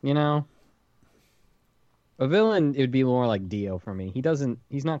 A villain, it would be more like Dio for me.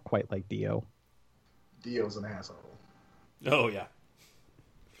 He's not quite like Dio. Dio's an asshole. Oh, yeah.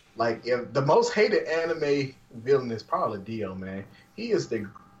 Like, if the most hated anime villain is probably Dio, man. He is the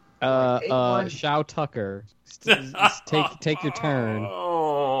Shao Tucker. Take your turn.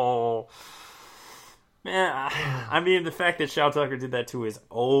 Oh. Man, I mean, the fact that Shao Tucker did that to his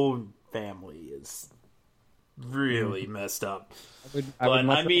own family is really messed up.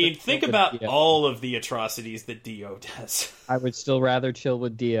 I mean, think about all of the atrocities that Dio does. I would still rather chill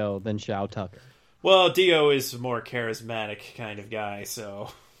with Dio than Shao Tucker. Well, Dio is a more charismatic kind of guy,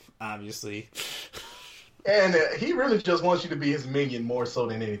 so obviously. And he really just wants you to be his minion more so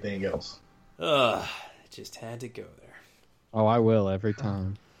than anything else. Just had to go there. Oh, I will every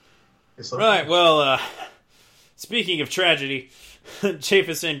time. It's okay. Right, well, speaking of tragedy,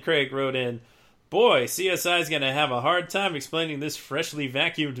 Chafis and Craig wrote in, Boy, CSI's going to have a hard time explaining this freshly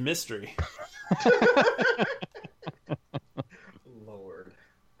vacuumed mystery. Lord.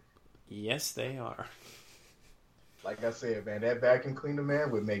 Yes, they are. Like I said, man, that vacuum cleaner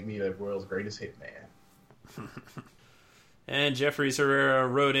man would make me the world's greatest hitman. And Jeffries Herrera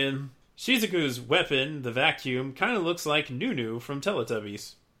wrote in, Shizuku's weapon, the vacuum, kind of looks like Nunu from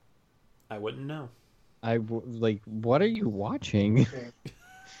Teletubbies. I wouldn't know. What are you watching?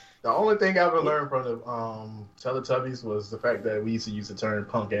 The only thing I ever learned from the Teletubbies was the fact that we used to use the term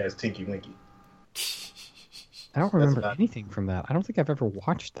punk ass Tinky Winky. I don't remember anything from that. I don't think I've ever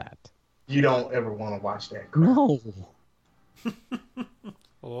watched that. You don't ever want to watch that crap. No.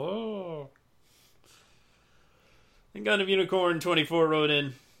 Oh. And Gun of Unicorn 24 wrote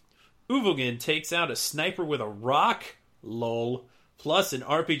in, Uvogin takes out a sniper with a rock? Lol. Plus, an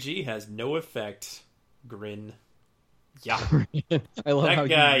RPG has no effect. Grin. Yeah. I love how That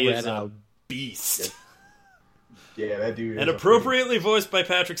guy you is read a out. beast. Yeah, that dude. And appropriately voiced by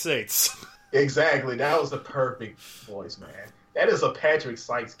Patrick Sates. Exactly. That was the perfect voice, man. That is a Patrick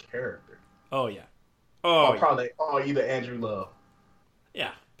Sykes character. Oh, yeah. Oh, Probably either Andrew Love,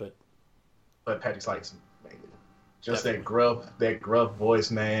 yeah. But Patrick Sykes mainly. Just Definitely. that gruff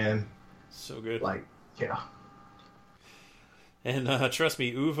voice, man. so good. Like, yeah. And trust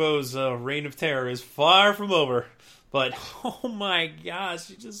me, Uvo's reign of terror is far from over. But, oh my gosh,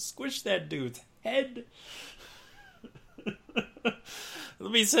 you just squished that dude's head.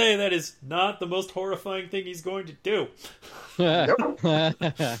 Let me say that is not the most horrifying thing he's going to do.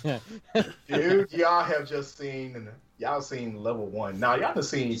 Dude, y'all have just seen level 1. Now y'all have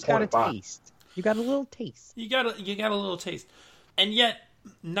seen You just got a 0.5. taste. You got a little taste. You got a little taste, and yet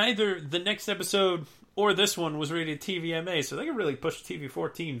neither the next episode or this one was rated TVMA, so they can really push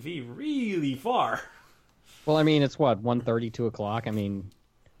TV14V really far. Well, I mean, it's what 1:30, 2 o'clock. I mean,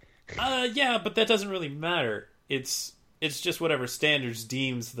 yeah, but that doesn't really matter. It's just whatever standards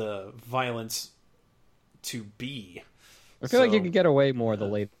deems the violence to be. I feel like you could get away more the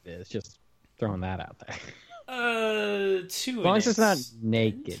later it is. Just throwing that out there. As long as it's not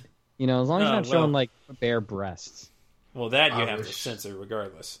naked, as long as it's not showing like bare breasts. Well, that you have to censor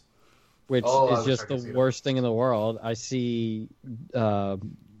regardless. Which is just the worst thing in the world. I see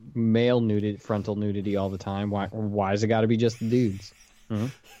male nudity, frontal nudity all the time. Why has it got to be just the dudes? Mm-hmm.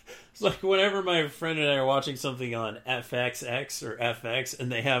 It's like whenever my friend and I are watching something on FXX or FX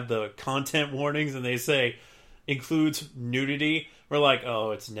and they have the content warnings and they say includes nudity, we're like,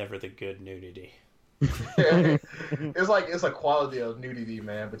 oh, it's never the good nudity. It's a quality of nudity,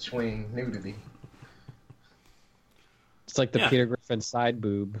 man, between nudity. It's like the Peter Griffin side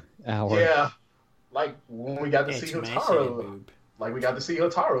boob hour. Yeah, like when we got to see Hotaru. Like we got to see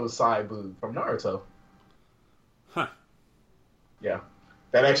Hotaru's side boob from Naruto. Huh. Yeah.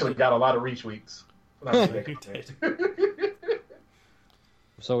 That actually got a lot of retweets.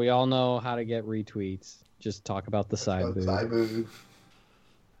 So we all know how to get retweets. Just talk about the side boob. Side boob.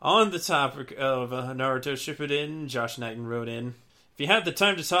 On the topic of Naruto Shippuden, Josh Knighton wrote in, if you have the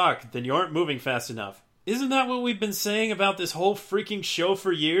time to talk, then you aren't moving fast enough. Isn't that what we've been saying about this whole freaking show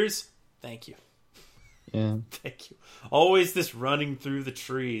for years? Thank you. Yeah. Thank you. Always this running through the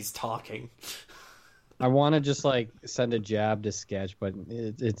trees talking. I want to just send a jab to Sketch, but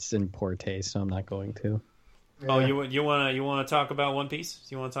it's in poor taste, so I'm not going to. Yeah. Oh, you want to talk about One Piece?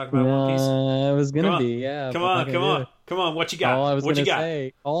 You want to talk about One Piece? I was gonna be, yeah. Come on. What you got? All I was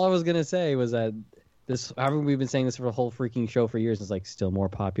gonna say was that this. Haven't we been saying this for the whole freaking show for years? It's still more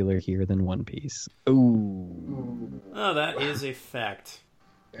popular here than One Piece. Ooh. Oh, that is a fact.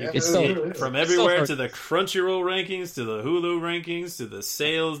 Yeah, It's from everywhere to the Crunchyroll rankings, to the Hulu rankings, to the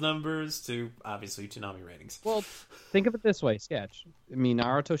sales numbers, to obviously Toonami ratings. Well, think of it this way, Sketch. I mean,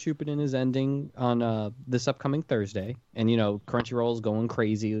 Naruto Shippuden is ending on this upcoming Thursday, and Crunchyroll is going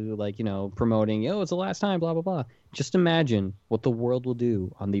crazy, promoting, it's the last time, blah blah blah. Just imagine what the world will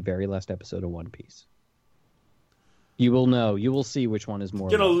do on the very last episode of One Piece. You will know. You will see which one is more.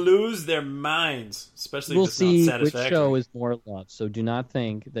 Gonna lose their minds, especially we'll if it's not satisfactory. Which show is more loved. So do not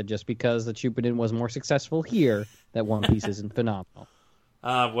think that just because the Shippuden was more successful here, that One Piece isn't phenomenal.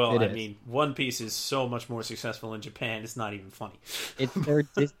 mean, One Piece is so much more successful in Japan. It's not even funny. It's their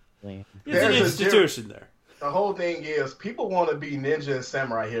Disneyland. It's an institution there. The whole thing is, people want to be ninja and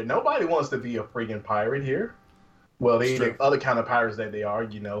samurai here. Nobody wants to be a freaking pirate here. Well, the other kind of pirates that they are,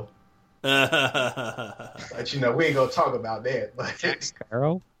 But we ain't gonna talk about that. But Jack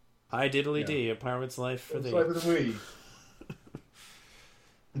Sparrow. Hi diddly dee, a pirate's life for thee.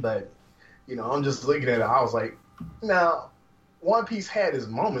 But I'm just looking at it. I was like, now, One Piece had its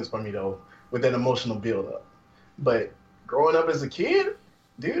moments for me though, with that emotional build up. But growing up as a kid,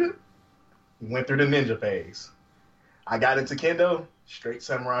 dude, went through the ninja phase. I got into kendo, straight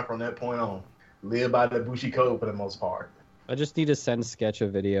samurai from that point on. Live by the Bushi Code for the most part. I just need to send Sketch a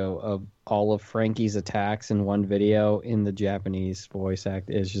video of all of Frankie's attacks in one video in the Japanese voice act.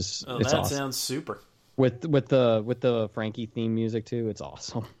 It's just it's awesome. Sounds super. With the Frankie theme music too, it's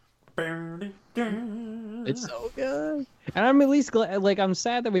awesome. It's so good. And I'm at least glad, I'm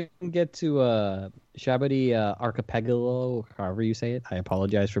sad that we didn't get to Shabadi Archipelago, however you say it. I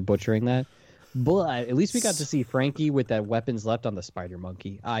apologize for butchering that. But at least we got to see Frankie with that weapons left on the spider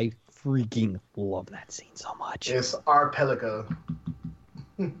monkey. I freaking love that scene so much. It's Archipelago.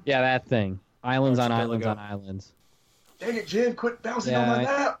 Yeah, that thing. Islands on islands on islands. Dang it, Jen, quit bouncing on my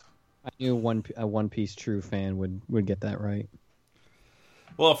lap. I knew a One Piece true fan would get that right.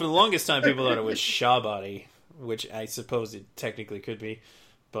 Well, for the longest time, people thought it was Shabadi, which I suppose it technically could be,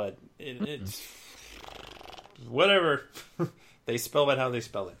 but it's whatever. They spell it how they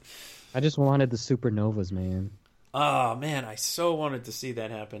spell it. I just wanted the supernovas, man. Oh, man, I so wanted to see that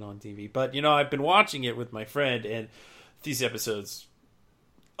happen on TV. But, I've been watching it with my friend, and these episodes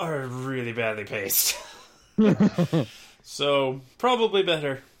are really badly paced. So, probably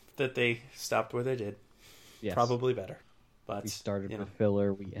better that they stopped where they did. Yes. Probably better. But we started with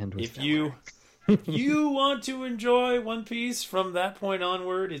filler, we end with filler. If you want to enjoy One Piece from that point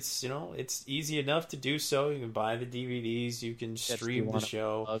onward, it's it's easy enough to do so. You can buy the DVDs, you can stream the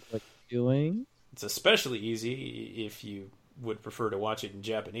show. What you're doing? It's especially easy if you would prefer to watch it in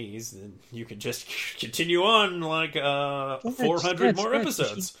Japanese, then you can just continue on like 400 more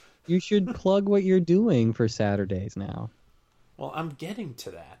episodes. You should plug what you're doing for Saturdays now. Well, I'm getting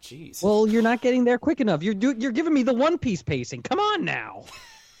to that. Jeez. Well, you're not getting there quick enough. You're giving me the One Piece pacing. Come on now.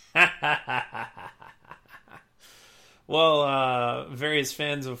 Well, various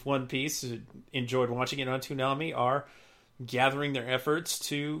fans of One Piece who enjoyed watching it on Toonami are gathering their efforts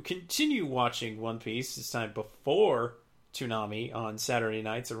to continue watching One Piece, this time before Toonami on Saturday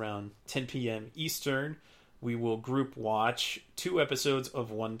nights around 10 p.m. Eastern. We will group watch 2 episodes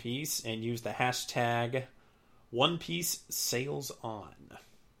of One Piece and use the hashtag One Piece Sails On.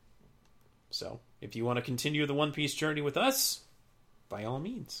 So, if you want to continue the One Piece journey with us, by all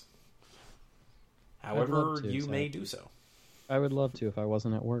means. However, you may do so. I would love to if I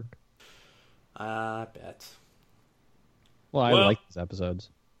wasn't at work. I bet. Well, I like these episodes.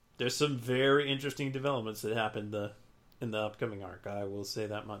 There's some very interesting developments that happened in the upcoming arc. I will say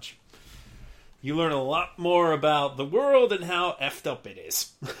that much. You learn a lot more about the world and how effed up it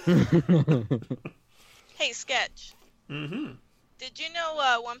is. Hey, Sketch. Mm-hmm. Did you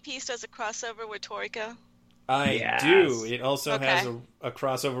know One Piece does a crossover with Toriko? I do. It also has a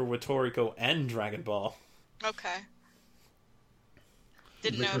crossover with Toriko and Dragon Ball. Okay.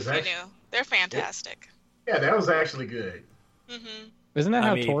 Didn't Which know was if you actually- knew. They're fantastic. Yeah, that was actually good. Mm-hmm. Isn't that I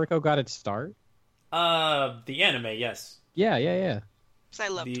how mean- Toriko got its start? The anime, yes. Yeah. Because I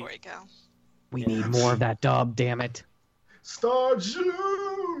love The- Toriko. We Yeah. need more of that dub, damn it. Star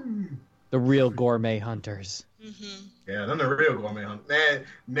June! The real gourmet hunters. Mm-hmm. Yeah, them the real gourmet hunt. Man,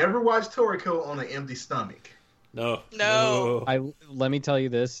 never watch Toriko on an empty stomach. No. Let me tell you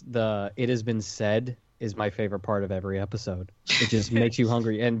this, the It Has Been Said is my favorite part of every episode. It just makes you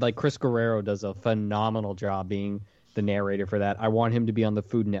hungry. And like Chris Guerrero does a phenomenal job being the narrator for that. I want him to be on the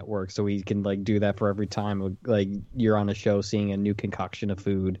Food Network so he can like do that for every time like you're on a show seeing a new concoction of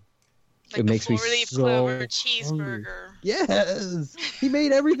food. Like It the makes me four-leaf so clover hungry. cheeseburger. Yes! He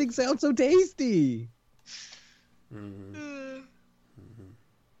made everything sound so tasty. Mhm.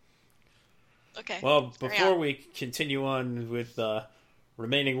 Okay. Well, Carry before on. we continue on with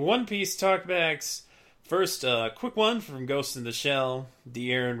remaining One Piece talkbacks, first, quick one from Ghost in the Shell.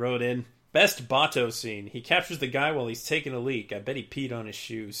 D. Aaron wrote in, best Bato scene. He captures the guy while he's taking a leak. I bet he peed on his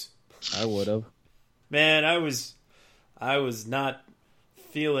shoes. I would have. Man, I was not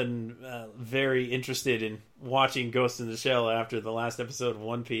feeling very interested in watching Ghost in the Shell after the last episode of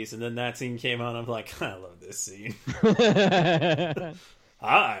One Piece, and then that scene came on. I'm like, I love this scene.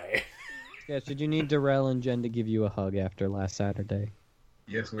 Hi. Yeah, should you need Darrell and Jen to give you a hug after last Saturday?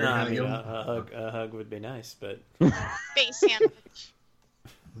 Yes, we're No, I gonna mean, give a hug would be nice, but Face sandwich.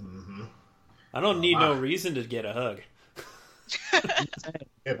 Mhm. I don't need no wow. reason to get a hug.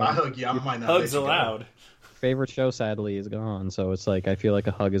 If I hug you, I might not Hugs let you go. allowed. Favorite show, sadly, is gone, so it's like I feel like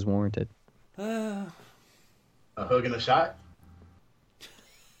a hug is warranted. A hug and a shot?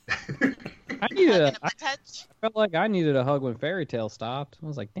 I needed Hug a, and a I touch. felt like I needed a hug when Fairy Tale stopped. I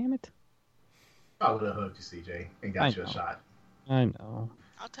was like, damn it. I would have hugged you, CJ, and got I you a know. shot. I know.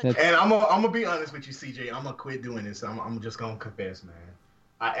 I'll touch That's- it. And I'm gonna be honest with you, CJ. I'm gonna quit doing this. I'm just gonna confess, man.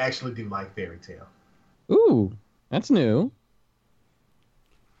 I actually do like Fairy Tale. Ooh, that's new.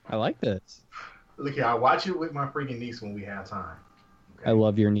 I like this. Look here, I watch it with my freaking niece when we have time. Okay? I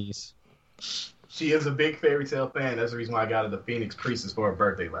love your niece. She is a big Fairy Tale fan. That's the reason why I got her the Phoenix Priestess for her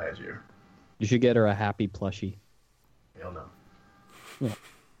birthday last year. You should get her a happy plushie. Hell no.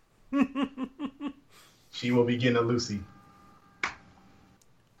 Yeah. She will be getting a Lucy.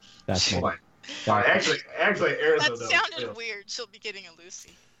 That's Boy. nice. Actually, Arizona. That though, sounded still. weird. She'll be getting a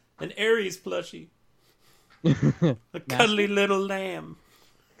Lucy. An Aries plushie. A cuddly little lamb.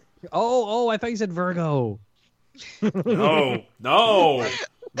 Oh, I thought you said Virgo. No, no,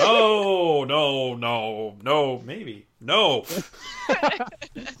 no, no, no, no, maybe. No.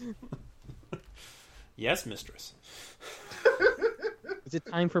 Yes, mistress. Is it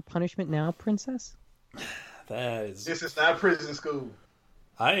time for punishment now, princess? That is. This is not prison school.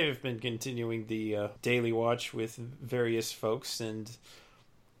 I have been continuing the daily watch with various folks, and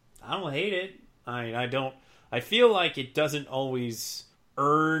I don't hate it. I don't. I feel like it doesn't always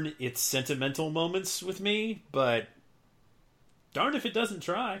earn its sentimental moments with me, but darn if it doesn't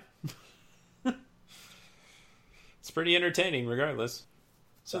try. It's pretty entertaining, regardless.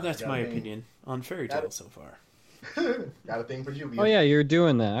 So that's my opinion on Fairy Tail so far. Got a thing for Julia. Oh yeah, you're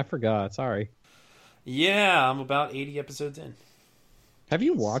doing that. I forgot. Sorry. Yeah, I'm about 80 episodes in. Have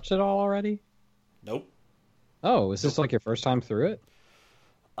you watched it all already? Nope. Oh, is this like your first time through it?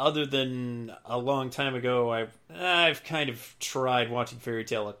 Other than a long time ago, I've kind of tried watching Fairy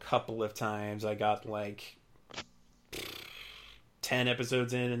Tail a couple of times. I got like 10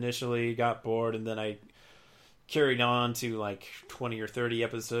 episodes in initially, got bored, and then I carried on to like 20 or 30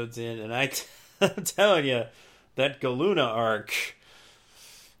 episodes in, and I'm telling you, that Galuna arc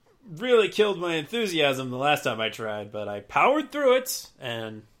really killed my enthusiasm the last time I tried, but I powered through it,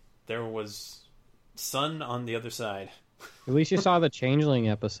 and there was sun on the other side. At least you saw the Changeling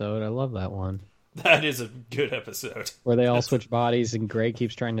episode. I love that one. That is a good episode. Where they all switch bodies and Greg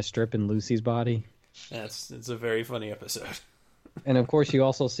keeps trying to strip in Lucy's body. It's a very funny episode. And of course you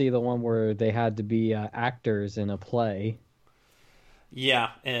also see the one where they had to be actors in a play.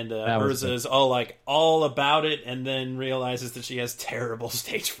 Yeah, and Urza is all about it, and then realizes that she has terrible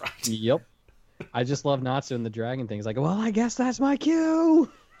stage fright. Yep. I just love Natsu and the dragon thing. He's like, well, I guess that's my cue.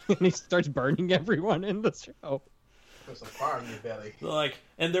 And he starts burning everyone in the show. Put some fire in your belly. Like,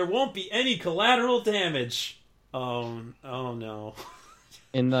 and there won't be any collateral damage. Oh no.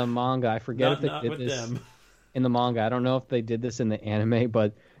 In the manga, I forget if they did this. Them. In the manga, I don't know if they did this in the anime,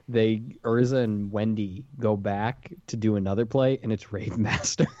 but Urza and Wendy go back to do another play, and it's Rave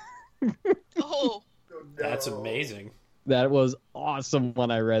Master. Oh. That's amazing. That was awesome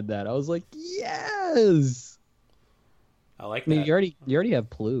when I read that. I was like, yes! I like that. I mean, you already have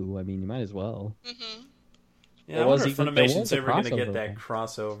Plu. I mean, you might as well. Mm-hmm. Yeah, I wonder if Funimation's ever going to get that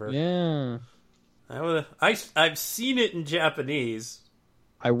crossover. Yeah. I've seen it in Japanese.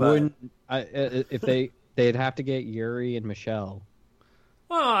 Wouldn't... if they'd have to get Yuri and Michelle.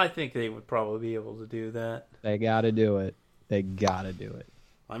 Well, I think they would probably be able to do that. They gotta do it.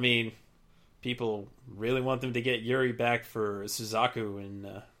 I mean, people really want them to get Yuri back for Suzaku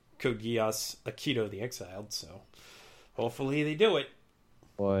and Code Geass Akito the Exiled, so hopefully they do it.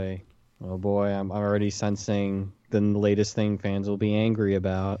 Boy, oh boy, I'm already sensing the latest thing fans will be angry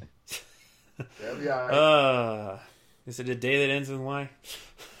about. Is it a day that ends in Y?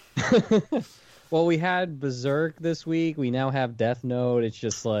 Well, we had Berserk this week. We now have Death Note. It's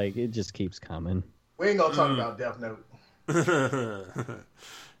just like, it just keeps coming. We ain't gonna talk about Death Note.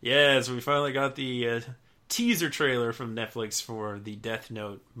 Yes, we finally got the teaser trailer from Netflix for the Death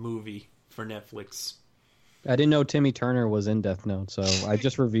Note movie for Netflix. I didn't know Timmy Turner was in Death Note, so I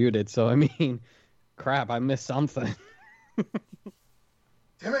just reviewed it. So, I mean, crap, I missed something.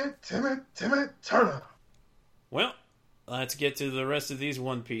 Timmy Turner. Well, let's get to the rest of these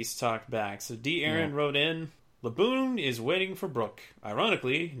One Piece talk back. So D. Aaron wrote in, Laboon is waiting for Brook.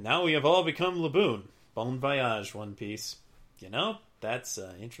 Ironically, now we have all become Laboon. Bon voyage, One Piece. You know, that's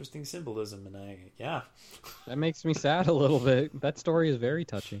interesting symbolism, and yeah. That makes me sad a little bit. That story is very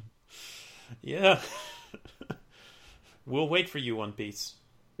touching. Yeah. We'll wait for you, One Piece.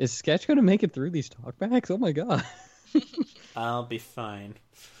 Is Sketch going to make it through these talkbacks? Oh my god. I'll be fine.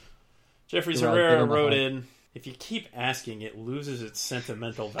 Jeffrey Herrera wrote in, if you keep asking, it loses its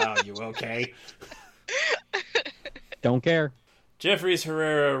sentimental value, okay? Don't care. Jeffries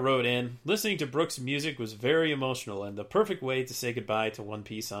Herrera wrote in, listening to Brook's music was very emotional and the perfect way to say goodbye to One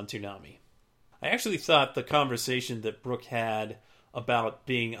Piece on Toonami. I actually thought the conversation that Brook had about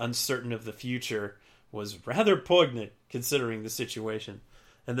being uncertain of the future was rather poignant considering the situation.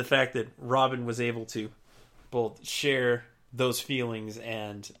 And the fact that Robin was able to both share those feelings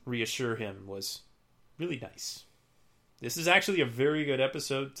and reassure him was really nice. This is actually a very good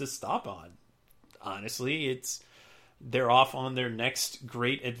episode to stop on. Honestly, they're off on their next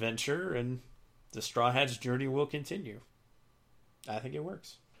great adventure, and the Straw Hat's journey will continue. I think it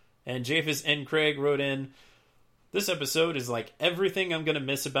works. And Japhis N. Craig wrote in, this episode is like everything I'm going to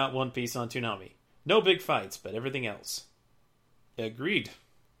miss about One Piece on Toonami. No big fights, but everything else. Agreed.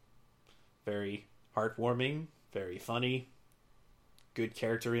 Very heartwarming, very funny, good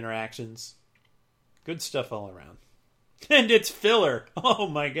character interactions, good stuff all around. And it's filler! Oh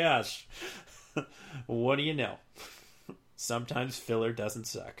my gosh! What do you know? Sometimes filler doesn't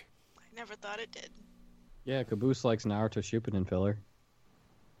suck. I never thought it did. Yeah, Caboose likes Naruto Shippuden filler.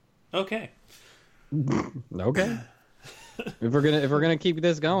 Okay. Okay. If we're gonna keep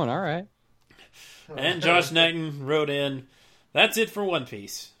this going, all right. And Josh Knighton wrote in, that's it for One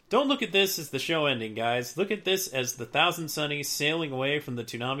Piece. Don't look at this as the show ending, guys. Look at this as the Thousand Sunnies sailing away from the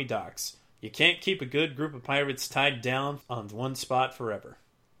Toonami docks. You can't keep a good group of pirates tied down on one spot forever.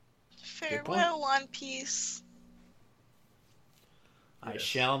 Farewell, One Piece. I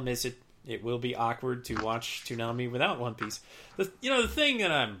shall miss it. It will be awkward to watch Toonami without One Piece. The thing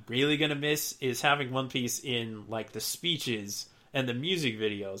that I'm really going to miss is having One Piece in, like, the speeches and the music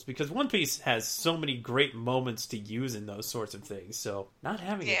videos, because One Piece has so many great moments to use in those sorts of things, so not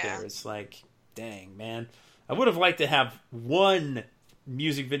having it there is like, dang, man. I would have liked to have one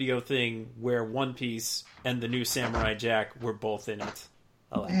music video thing where One Piece and the new Samurai Jack were both in it.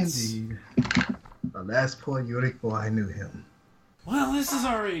 Alas. Indeed. The last poor Yuriko I knew him. Well, this has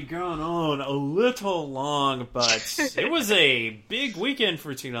already gone on a little long, but it was a big weekend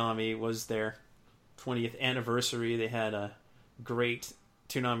for Toonami. It was their 20th anniversary. They had a great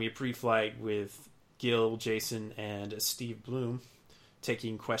Toonami pre-flight with Gil, Jason, and Steve Bloom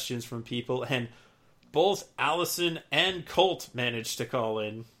taking questions from people, and both Allison and Colt managed to call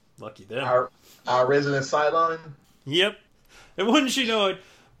in. Lucky them. Our resident Cylon. Yep. And wouldn't you know it,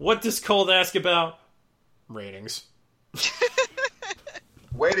 what does Colt ask about? Ratings.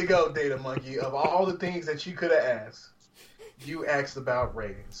 Way to go, Data Monkey. Of all the things that you could have asked, you asked about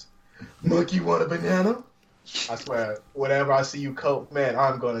ratings. Monkey, want a banana? I swear, whenever I see you, Colt, man,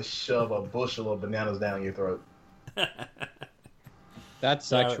 I'm going to shove a bushel of bananas down your throat. That's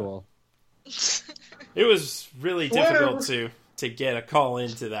sexual. It was really difficult to get a call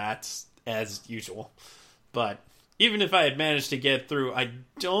into that, as usual. But even if I had managed to get through, I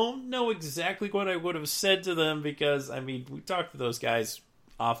don't know exactly what I would have said to them because, I mean, we talked to those guys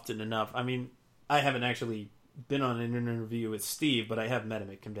often enough. I mean, I haven't actually been on an interview with Steve, but I have met him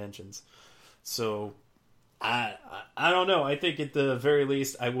at conventions. So, I don't know. I think at the very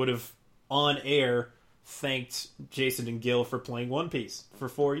least, I would have, on air, thanked Jason and Gil for playing One Piece for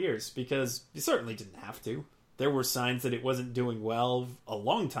 4 years, because you certainly didn't have to. There were signs that it wasn't doing well a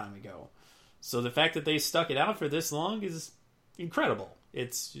long time ago. So the fact that they stuck it out for this long is incredible.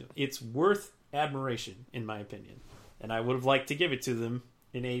 It's worth admiration, in my opinion. And I would have liked to give it to them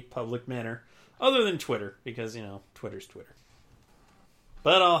in a public manner, other than Twitter, because, you know, Twitter's Twitter.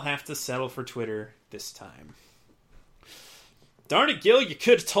 But I'll have to settle for Twitter this time. Darn it, Gil, you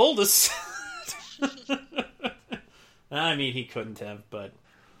could have told us. I mean, he couldn't have, but...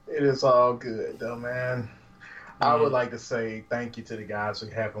 It is all good, though, man. I would like to say thank you to the guys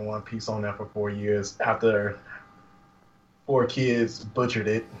for having One Piece on there for 4 years after 4 kids butchered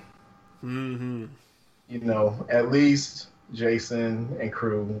it. Mm-hmm. You know, at least Jason and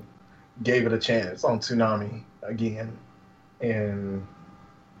crew gave it a chance on Toonami again. And,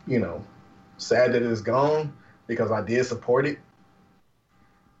 you know, sad that it's gone because I did support it.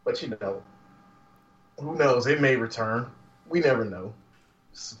 But, you know, who knows? It may return. We never know.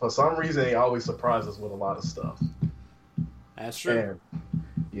 For some reason, they always surprise us with a lot of stuff. That's true. And,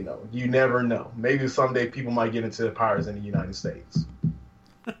 you know, you never know. Maybe someday people might get into the pirates in the United States.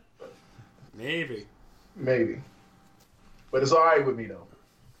 Maybe. But it's all right with me, though.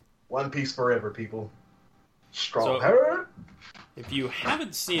 One Piece forever, people. Strong. So, if you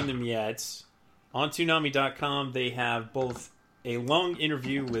haven't seen them yet, on Toonami.com, they have both a long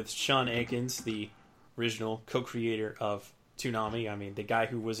interview with Sean Akins, the original co-creator of Toonami. I mean, the guy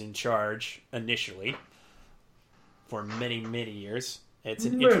who was in charge initially for many, many years. It's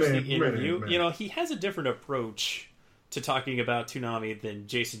an interesting interview. You know, he has a different approach to talking about Toonami than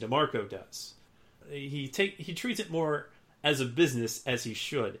Jason DeMarco does. He treats it more as a business, as he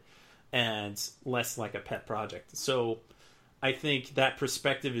should, and less like a pet project. So I think that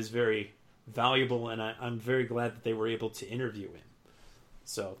perspective is very valuable, and I'm very glad that they were able to interview him.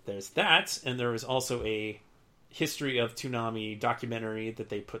 So there's that, and there was also a history of Toonami documentary that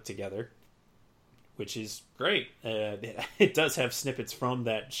they put together, which is great. It does have snippets from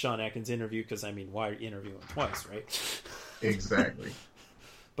that Sean Atkins interview, because, I mean, why interview him twice, right? Exactly.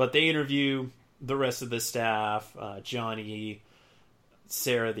 But they interview the rest of the staff, Johnny,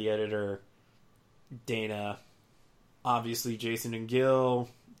 Sarah, the editor, Dana, obviously Jason and Gil,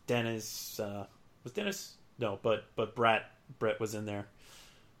 Dennis, was Dennis? No, but Brett was in there.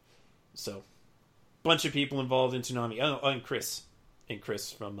 So, bunch of people involved in Toonami. Oh, and Chris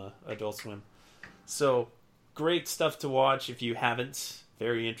from Adult Swim. So, great stuff to watch if you haven't.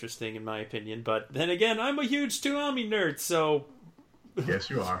 Very interesting in my opinion. But then again, I'm a huge Toonami nerd, so... Yes,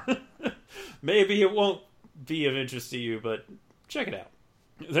 you are. Maybe it won't be of interest to you, but check it out.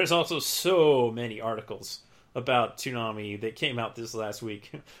 There's also so many articles about Toonami that came out this last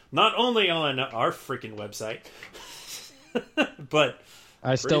week. Not only on our freaking website, but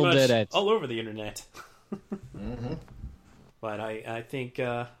I still did it all over the internet. Mm-hmm. But I think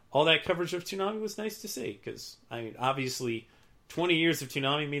all that coverage of Toonami was nice to see, because, I mean, obviously 20 years of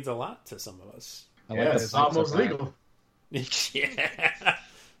Toonami means a lot to some of us. Yeah, it's almost legal. Yeah.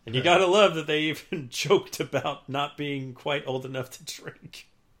 And you gotta love that they even joked about not being quite old enough to drink.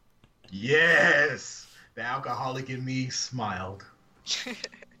 Yes! The alcoholic in me smiled.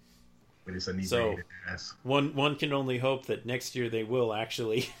 But it's a so, one can only hope that next year they will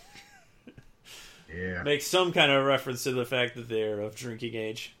actually make some kind of reference to the fact that they're of drinking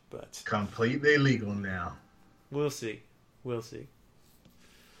age. But completely legal now. We'll see.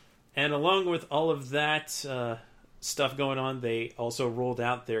 And along with all of that stuff going on, they also rolled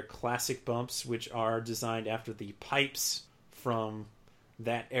out their classic bumps, which are designed after the pipes from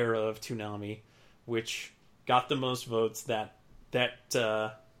that era of Toonami, which got the most votes. That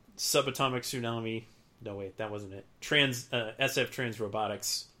Subatomic Tsunami. No, wait, that wasn't it. SF Trans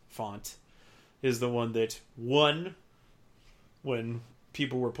Robotics font is the one that won when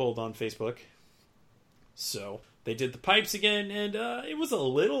people were polled on Facebook. So they did the pipes again, and it was a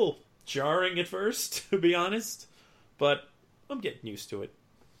little jarring at first, to be honest, but I'm getting used to it.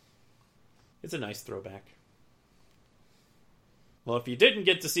 It's a nice throwback. Well, if you didn't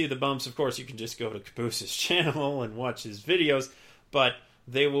get to see the bumps, of course, you can just go to Caboose's channel and watch his videos, but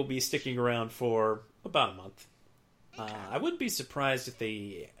they will be sticking around for about a month. I wouldn't be surprised if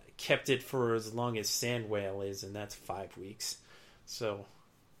they kept it for as long as Sand Whale is, and that's 5 weeks. So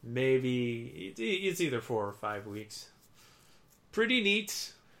maybe it's either 4 or 5 weeks. Pretty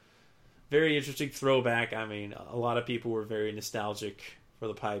neat. Very interesting throwback. I mean, a lot of people were very nostalgic for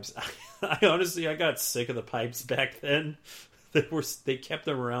the pipes. I honestly got sick of the pipes back then. They kept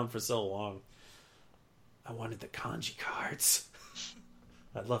them around for so long. I wanted the kanji cards.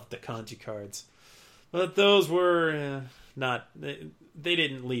 I loved the kanji cards. But those were not... They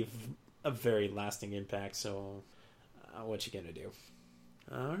didn't leave a very lasting impact, so what you gonna do?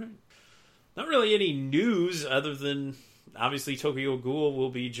 Alright. Not really any news other than... Obviously, Tokyo Ghoul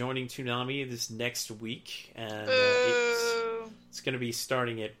will be joining Toonami this next week, and it's going to be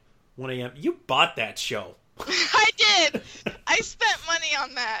starting at 1 a.m. You bought that show. I did. I spent money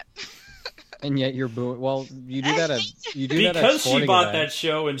on that. And yet you're booing. Well, you do that because she bought event. That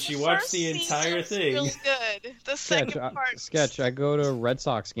show and she watched the entire thing. Really good. The second part. Sketch. I go to Red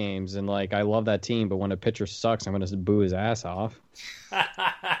Sox games and I love that team, but when a pitcher sucks, I'm going to boo his ass off.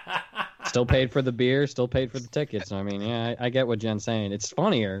 Still paid for the beer, still paid for the tickets. I mean, yeah, I get what Jen's saying. It's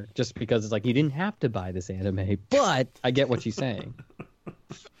funnier just because it's you didn't have to buy this anime, but I get what she's saying.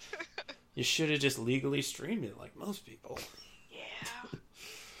 You should have just legally streamed it like most people. Yeah.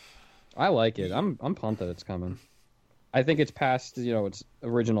 I like it. I'm pumped that it's coming. I think it's past its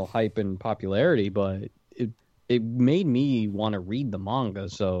original hype and popularity, but it made me want to read the manga,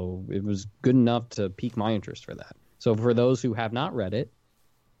 so it was good enough to pique my interest for that. So for those who have not read it,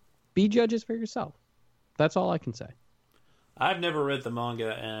 be judges for yourself. That's all I can say. I've never read the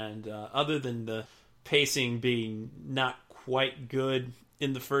manga, and other than the pacing being not quite good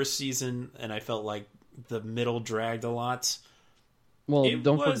in the first season, and I felt like the middle dragged a lot. Well, it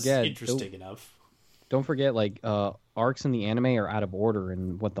don't was forget. Interesting enough. Don't forget, arcs in the anime are out of order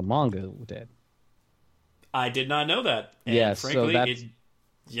in what the manga did. I did not know that. And yes, frankly,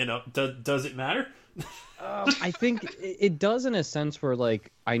 so does it matter? I think it does in a sense where,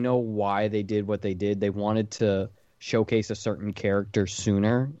 I know why they did what they did. They wanted to showcase a certain character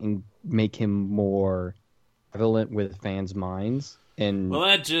sooner and make him more prevalent with fans' minds. And well,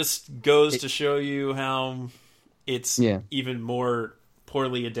 that just goes to show you how it's even more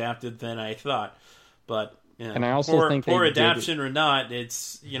poorly adapted than I thought. But and I also think poor adaptation or not,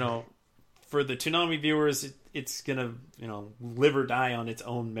 it's for the Toonami viewers, it's gonna live or die on its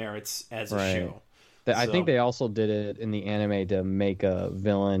own merits as a show. I think they also did it in the anime to make a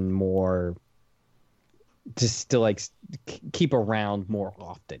villain more, just to keep around more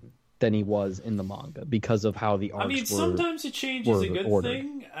often than he was in the manga because of how the arcs sometimes a change is a good ordered.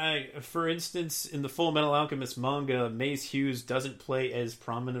 thing. For instance, in the Full Metal Alchemist manga, Maze Hughes doesn't play as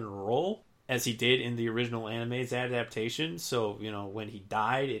prominent a role as he did in the original anime's adaptation. So, when he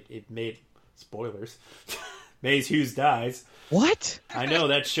died, it made... Spoilers. Maze Hughes dies. What? I know,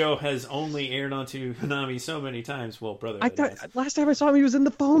 that show has only aired on Toonami so many times. Well, brother, I thought last time I saw him, he was in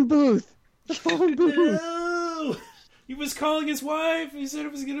the phone booth. The phone booth. No! He was calling his wife. He said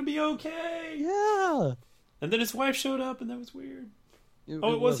it was going to be okay. Yeah. And then his wife showed up, and that was weird. It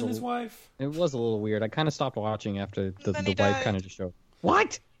wasn't his wife. It was a little weird. I kind of stopped watching after the wife kind of just showed.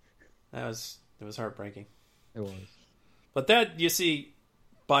 What? It was heartbreaking. It was. But that, you see,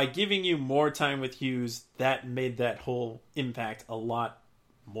 by giving you more time with Hughes, that made that whole impact a lot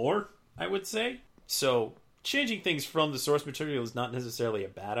more, I would say. So changing things from the source material is not necessarily a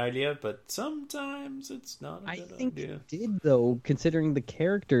bad idea, but sometimes it's not a good idea. I think it did, though, considering the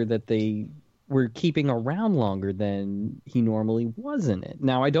character that they were keeping around longer than he normally was in it.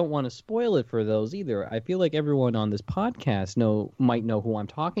 Now, I don't want to spoil it for those either. I feel like everyone on this podcast might know who I'm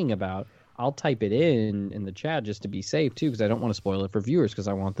talking about. I'll type it in the chat just to be safe, too, because I don't want to spoil it for viewers, because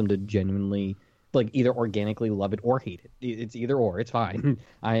I want them to genuinely, either organically love it or hate it. It's either or. It's fine.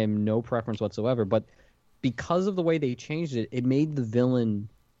 I am no preference whatsoever. But because of the way they changed it, it made the villain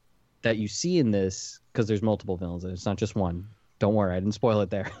that you see in this, because there's multiple villains, and it's not just one. Don't worry, I didn't spoil it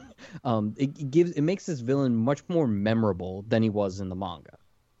there. It makes this villain much more memorable than he was in the manga.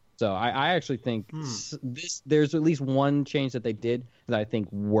 So I actually think there's at least one change that they did that I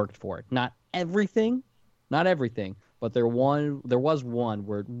think worked for it. Not everything, but there was one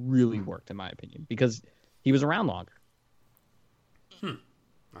where it really worked, in my opinion, because he was around longer.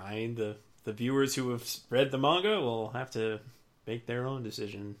 The viewers who have read the manga will have to make their own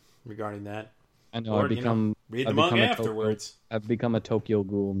decision regarding that. I know. Or, read the manga afterwards. I've become a Tokyo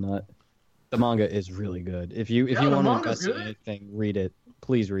Ghoul nut. The manga is really good. If you want to invest in anything, read it.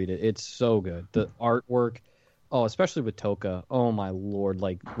 Please read it. It's so good. The artwork, especially with Toka. Oh my lord!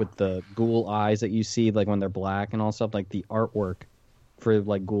 Like with the ghoul eyes that you see, like when they're black and all stuff. Like the artwork for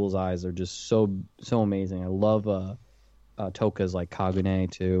like ghoul's eyes are just so amazing. I love Toka's like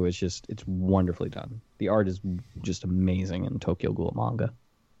Kagune too. It's wonderfully done. The art is just amazing in Tokyo Ghoul manga.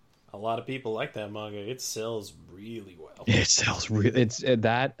 A lot of people like that manga. It sells really well. It sells really. It's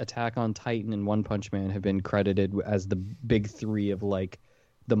that Attack on Titan and One Punch Man have been credited as the big three of like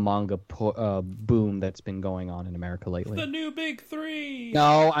the manga boom that's been going on in America lately. The new big three.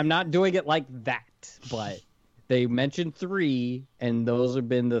 No, I'm not doing it like that. But they mentioned three, and those have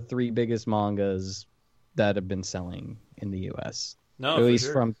been the three biggest mangas that have been selling in the U.S. No, at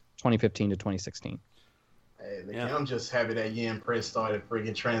least from 2015 to 2016. Hey, I'm just happy that Yen Press started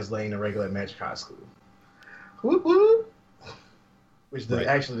friggin' translating the regular Magic High School. Whoop whoop! Which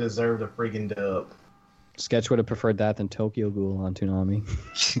actually deserved a friggin' dub. Sketch would have preferred that than Tokyo Ghoul on Toonami.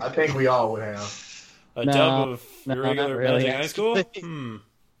 I think we all would have. A dub of regular really, Magic High School?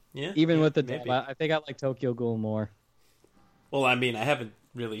 Yeah. Even with the maybe. dub, I think I like Tokyo Ghoul more. Well, I mean, I haven't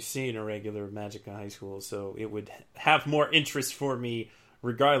really seen a regular Magic High School, so it would have more interest for me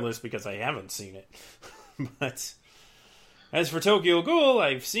regardless because I haven't seen it. But as for Tokyo Ghoul,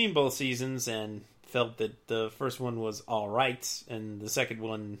 I've seen both seasons and felt that the first one was all right, and the second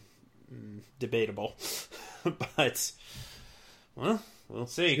one debatable. But well, we'll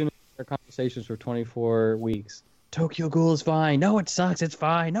see. Our conversations for 24 weeks. Tokyo Ghoul is fine. No, it sucks. It's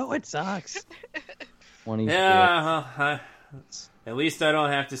fine. No, it sucks. 24. Yeah, at least I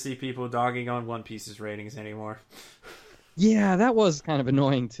don't have to see people dogging on One Piece's ratings anymore. Yeah, that was kind of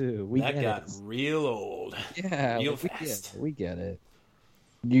annoying too. That got real old. Yeah, real fast. We get it.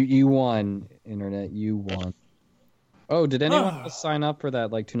 You won, internet. You won. Oh, did anyone else sign up for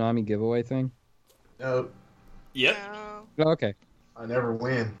that like Toonami giveaway thing? No. Yep. Oh, okay. I never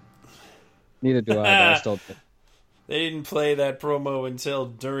win. Neither do I. But I still did. They didn't play that promo until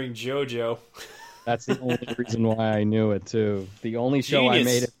during JoJo. That's the only reason why I knew it too. The only show I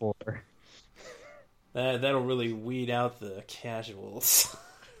made it for. That'll really weed out the casuals.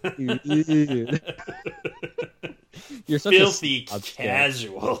 You're such filthy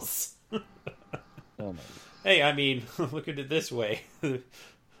casuals. Oh, hey, I mean, look at it this way.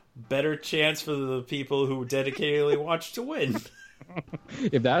 Better chance for the people who dedicatedly watch to win.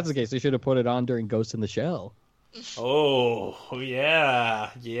 If that's the case, they should have put it on during Ghost in the Shell. Oh,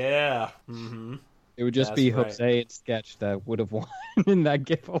 yeah. Mm-hmm. It would just be Jose and Sketch that would have won in that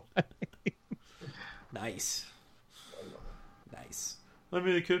giveaway. Nice. I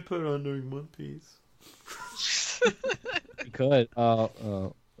mean, they could put it on during One Piece. You could.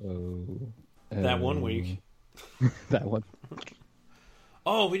 That 1 week. That one.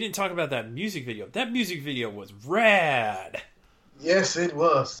 Oh, we didn't talk about that music video. That music video was rad. Yes, it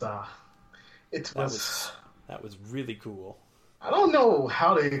was. That was really cool. I don't know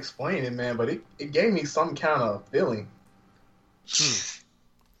how to explain it, man, but it gave me some kind of feeling.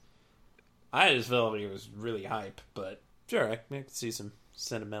 I just felt like it was really hype, but sure, I can see some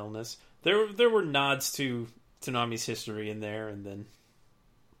sentimentalness. There were nods to Toonami's history in there, and then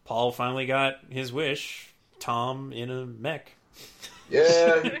Paul finally got his wish. Tom in a mech.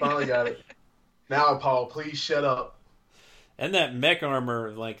 Yeah, he finally got it. Now, Paul, please shut up. And that mech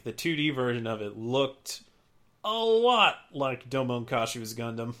armor, like the 2D version of it, looked a lot like Domon Kashu's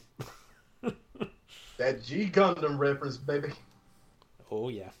Gundam. That G Gundam reference, baby. Oh,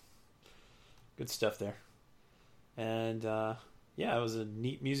 yeah. Good stuff there. And, yeah, it was a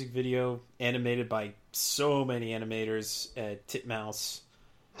neat music video animated by so many animators at Titmouse.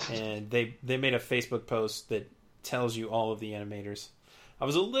 And they made a Facebook post that tells you all of the animators. I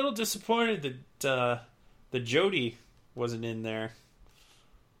was a little disappointed that the Jody wasn't in there.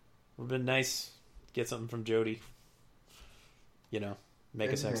 Would have been nice to get something from Jody. You know,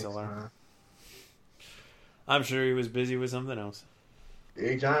 make us XLR. I'm sure he was busy with something else.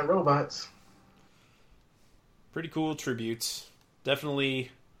 Big giant robots. Pretty cool tributes.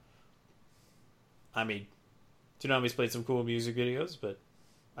 Definitely, I mean, Toonami's played some cool music videos, but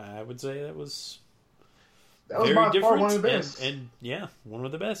I would say that was very by different. far one of the best. And yeah, one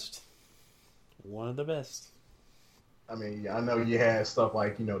of the best. One of the best. I mean, I know you had stuff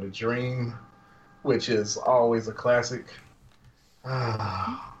like, The Dream, which is always a classic.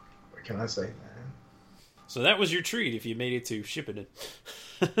 What can I say, man? So that was your treat if you made it to Shippuden.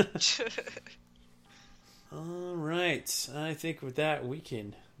 All right. I think with that, we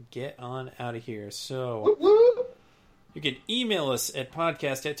can get on out of here. So you can email us at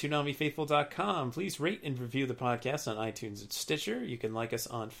podcast@toonamifaithful.com. Please rate and review the podcast on iTunes and Stitcher. You can like us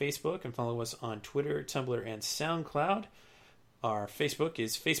on Facebook and follow us on Twitter, Tumblr, and SoundCloud. Our Facebook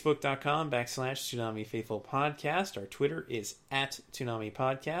is facebook.com/Toonami Faithful Podcast. Our Twitter is @Toonami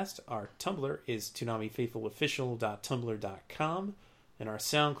Podcast. Our Tumblr is ToonamiFaithfulOfficial.tumblr.com. And our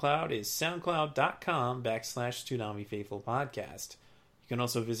SoundCloud is soundcloud.com/Toonami Faithful Podcast. You can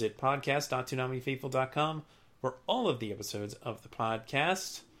also visit podcast.toonamifaithful.com for all of the episodes of the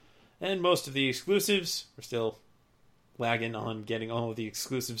podcast. And most of the exclusives, we're still lagging on getting all of the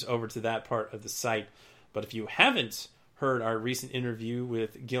exclusives over to that part of the site. But if you haven't heard our recent interview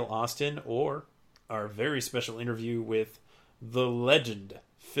with Gil Austin or our very special interview with the legend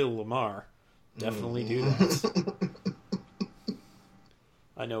Phil Lamar, definitely do that.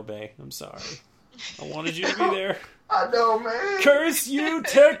 I know, Bay. I'm sorry. I wanted you to be there. I know, man. Curse you,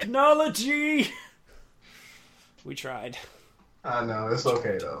 technology! We tried. I know. It's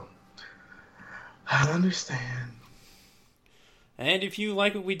okay, though. I understand. And if you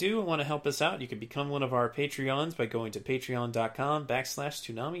like what we do and want to help us out, you can become one of our Patreons by going to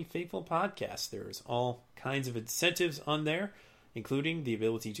patreon.com/Toonami Faithful Podcast. There's all kinds of incentives on there, including the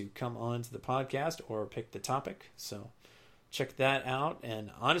ability to come on to the podcast or pick the topic. So check that out. And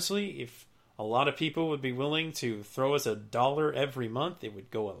honestly, if a lot of people would be willing to throw us $1 every month, it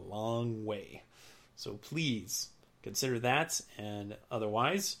would go a long way. So please consider that. And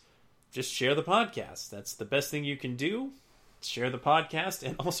otherwise, just share the podcast. That's the best thing you can do. Share the podcast,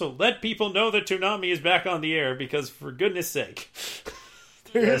 and also let people know that Toonami is back on the air, because for goodness sake,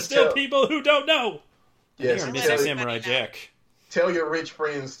 there are still people who don't know. Yes, Missing Samurai Jack. Tell your rich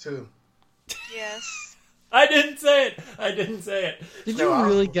friends, too. Yes. I didn't say it. Did you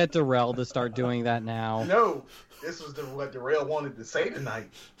really get Darrell to start doing that now? No, this was what Darrell wanted to say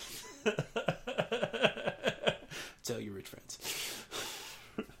tonight. Tell your rich friends.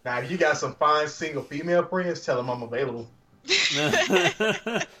 Now, if you got some fine single female friends, tell them I'm available.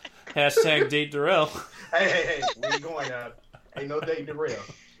 Hashtag date Darrell. Hey, where you going out? Ain't no dating Darrell.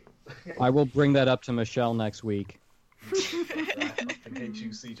 I will bring that up to Michelle next week. I hate you,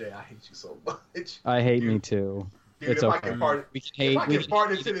 CJ. I hate you so much. I hate me too. Dude, It's if okay. I can fart, We can hate. if I We can can fart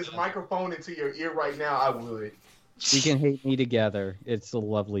hate into this microphone into your ear right now, I would. We can hate me together. It's a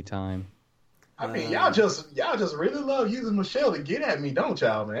lovely time. I mean, y'all just really love using Michelle to get at me, don't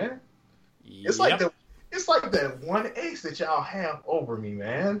y'all, man? It's like that one ace that y'all have over me,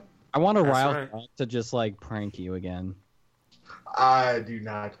 man. I want to That's rile right. her up to just like prank you again. I do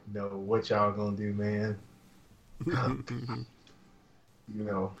not know what y'all gonna do, man.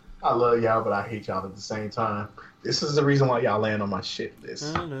 I love y'all, but I hate y'all at the same time. This is the reason why y'all land on my shit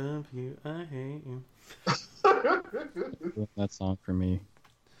list. I love you, I hate you. Doing that song for me.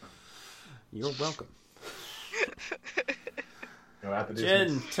 You're welcome. After this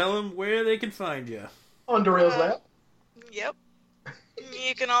Jen, tell them where they can find you. on Darrell's lap. Yep.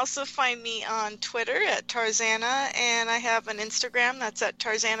 You can also find me on Twitter at Tarzana, and I have an Instagram that's at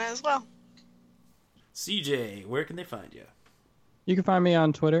Tarzana as well. CJ, where can they find you? You can find me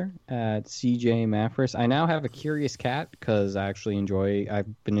on Twitter at CJ Maffris. I now have a curious cat because I've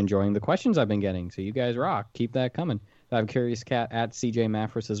been enjoying the questions I've been getting. So you guys rock. Keep that coming. I have a curious cat at CJ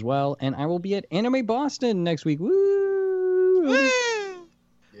Maffris as well. And I will be at Anime Boston next week. Woo! Woo!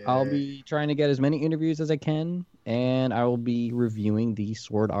 Yeah. I'll be trying to get as many interviews as I can. And I will be reviewing the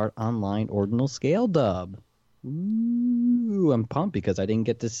Sword Art Online Ordinal Scale dub. Ooh, I'm pumped because I didn't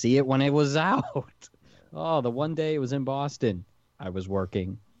get to see it when it was out. Oh, the one day it was in Boston. I was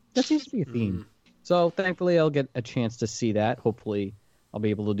working. That seems to be a theme. So thankfully I'll get a chance to see that. Hopefully I'll be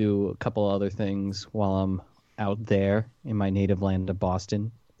able to do a couple other things while I'm out there in my native land of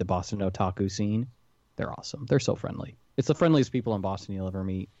Boston, the Boston otaku scene. They're awesome. They're so friendly. It's the friendliest people in Boston you'll ever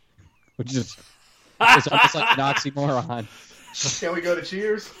meet, which is it's almost like an oxymoron. Can we go to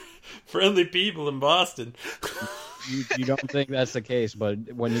Cheers? Friendly people in Boston. You don't think that's the case, but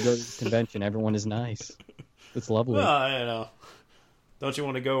when you go to the convention, everyone is nice. It's lovely. Well, I don't know. Don't you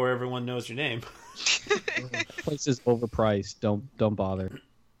want to go where everyone knows your name? Place is overpriced. Don't bother.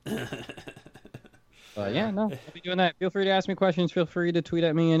 Yeah, no, I'll be doing that. Feel free to ask me questions. Feel free to tweet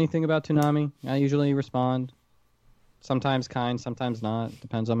at me anything about Toonami. I usually respond. Sometimes kind, sometimes not.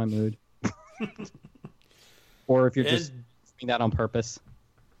 Depends on my mood. Or if you're just doing that on purpose.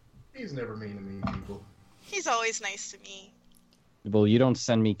 He's never mean to mean people. He's always nice to me. Well, you don't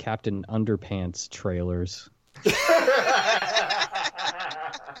send me Captain Underpants trailers.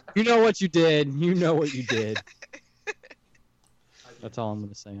 You know what you did. You know what you did. That's all I'm going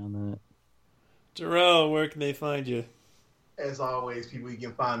to say on that. Darrell, where can they find you? As always, people, you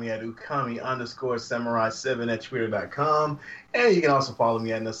can find me at ukami_samurai7 at twitter.com. And you can also follow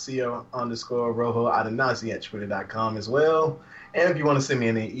me at Nasio_Rojo Adenasi at twitter.com as well. And if you want to send me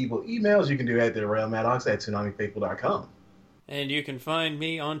any evil emails, you can do that at realmaddox@tsunamifaithful.com. And you can find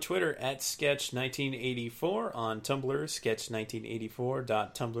me on Twitter at Sketch1984, on Tumblr,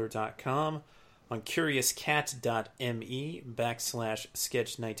 sketch1984.tumblr.com, on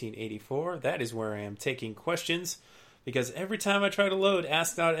curiouscat.me/sketch1984. That is where I am taking questions, because every time I try to load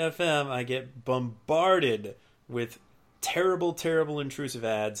Ask.fm, I get bombarded with terrible, terrible intrusive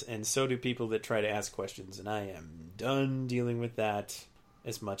ads, and so do people that try to ask questions, and I am done dealing with that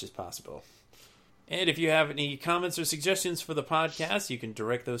as much as possible. And if you have any comments or suggestions for the podcast, you can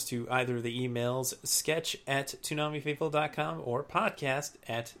direct those to either the emails sketch@toonamifaithful.com or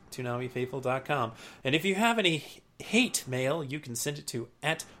podcast@toonamifaithful.com. And if you have any hate mail, you can send it to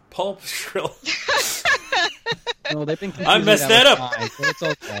 @pulpshrill. No, they've been I messed that up. Time, so it's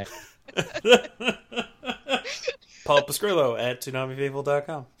okay. Paul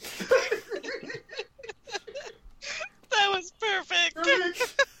Pascrillo@toonamifaithful.com. That was perfect.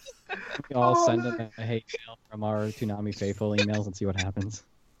 We all send them a hate mail from our Toonami Faithful emails and see what happens.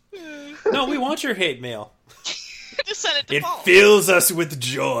 No, we want your hate mail. Just send it to It Paul. fills us with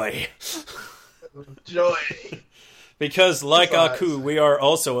joy. Joy. Because, like Besides- Aku, we are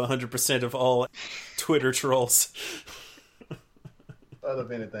also 100% of all Twitter trolls. Other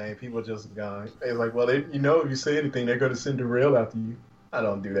than anything, people just gone. It's like, well, if you say anything, they're going to send Darrell after you. I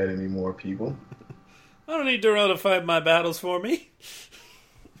don't do that anymore, people. I don't need Darrell to fight my battles for me.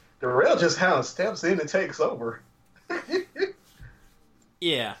 Darrell just kind of steps in and takes over.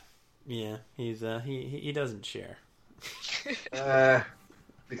 Yeah. He's he doesn't share.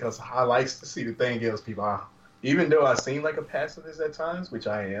 Because I likes to see the thing is, people. Even though I seem like a pacifist at times, which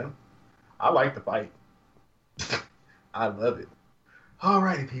I am, I like to fight. I love it.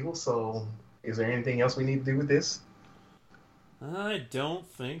 Alrighty, people. So, is there anything else we need to do with this? I don't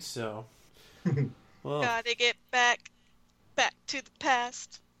think so. Well, Gotta get back to the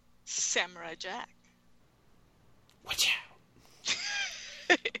past. Samurai Jack. watch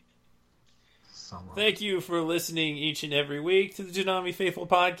out. Thank you for listening each and every week to the Toonami Faithful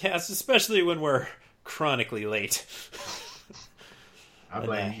podcast, especially when we're chronically late. I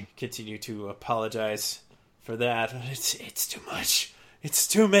blame you. Continue to apologize for that. It's too much. It's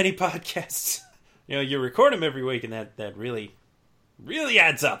too many podcasts. You record them every week, and that really, really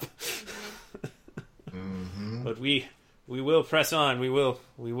adds up. Mm-hmm. But we will press on. We will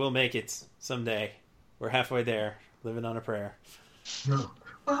make it someday. We're halfway there, living on a prayer.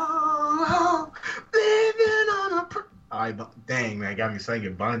 Oh, living on a prayer. Dang, man, got me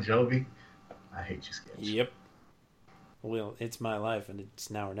singing Bon Jovi. I hate you, Sketch. Yep. Well, it's my life, and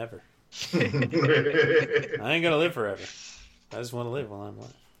it's now or never. I ain't gonna live forever. I just want to live while I'm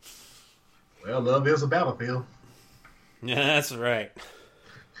alive. Well, love is a battlefield. Yeah, that's right.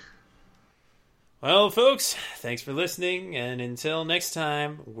 Well, folks, thanks for listening, and until next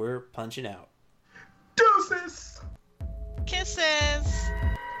time, we're punching out. Deuces! Kisses.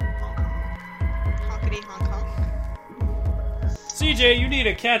 Honkity honk honk. CJ, you need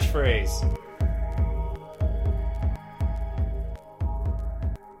a catchphrase.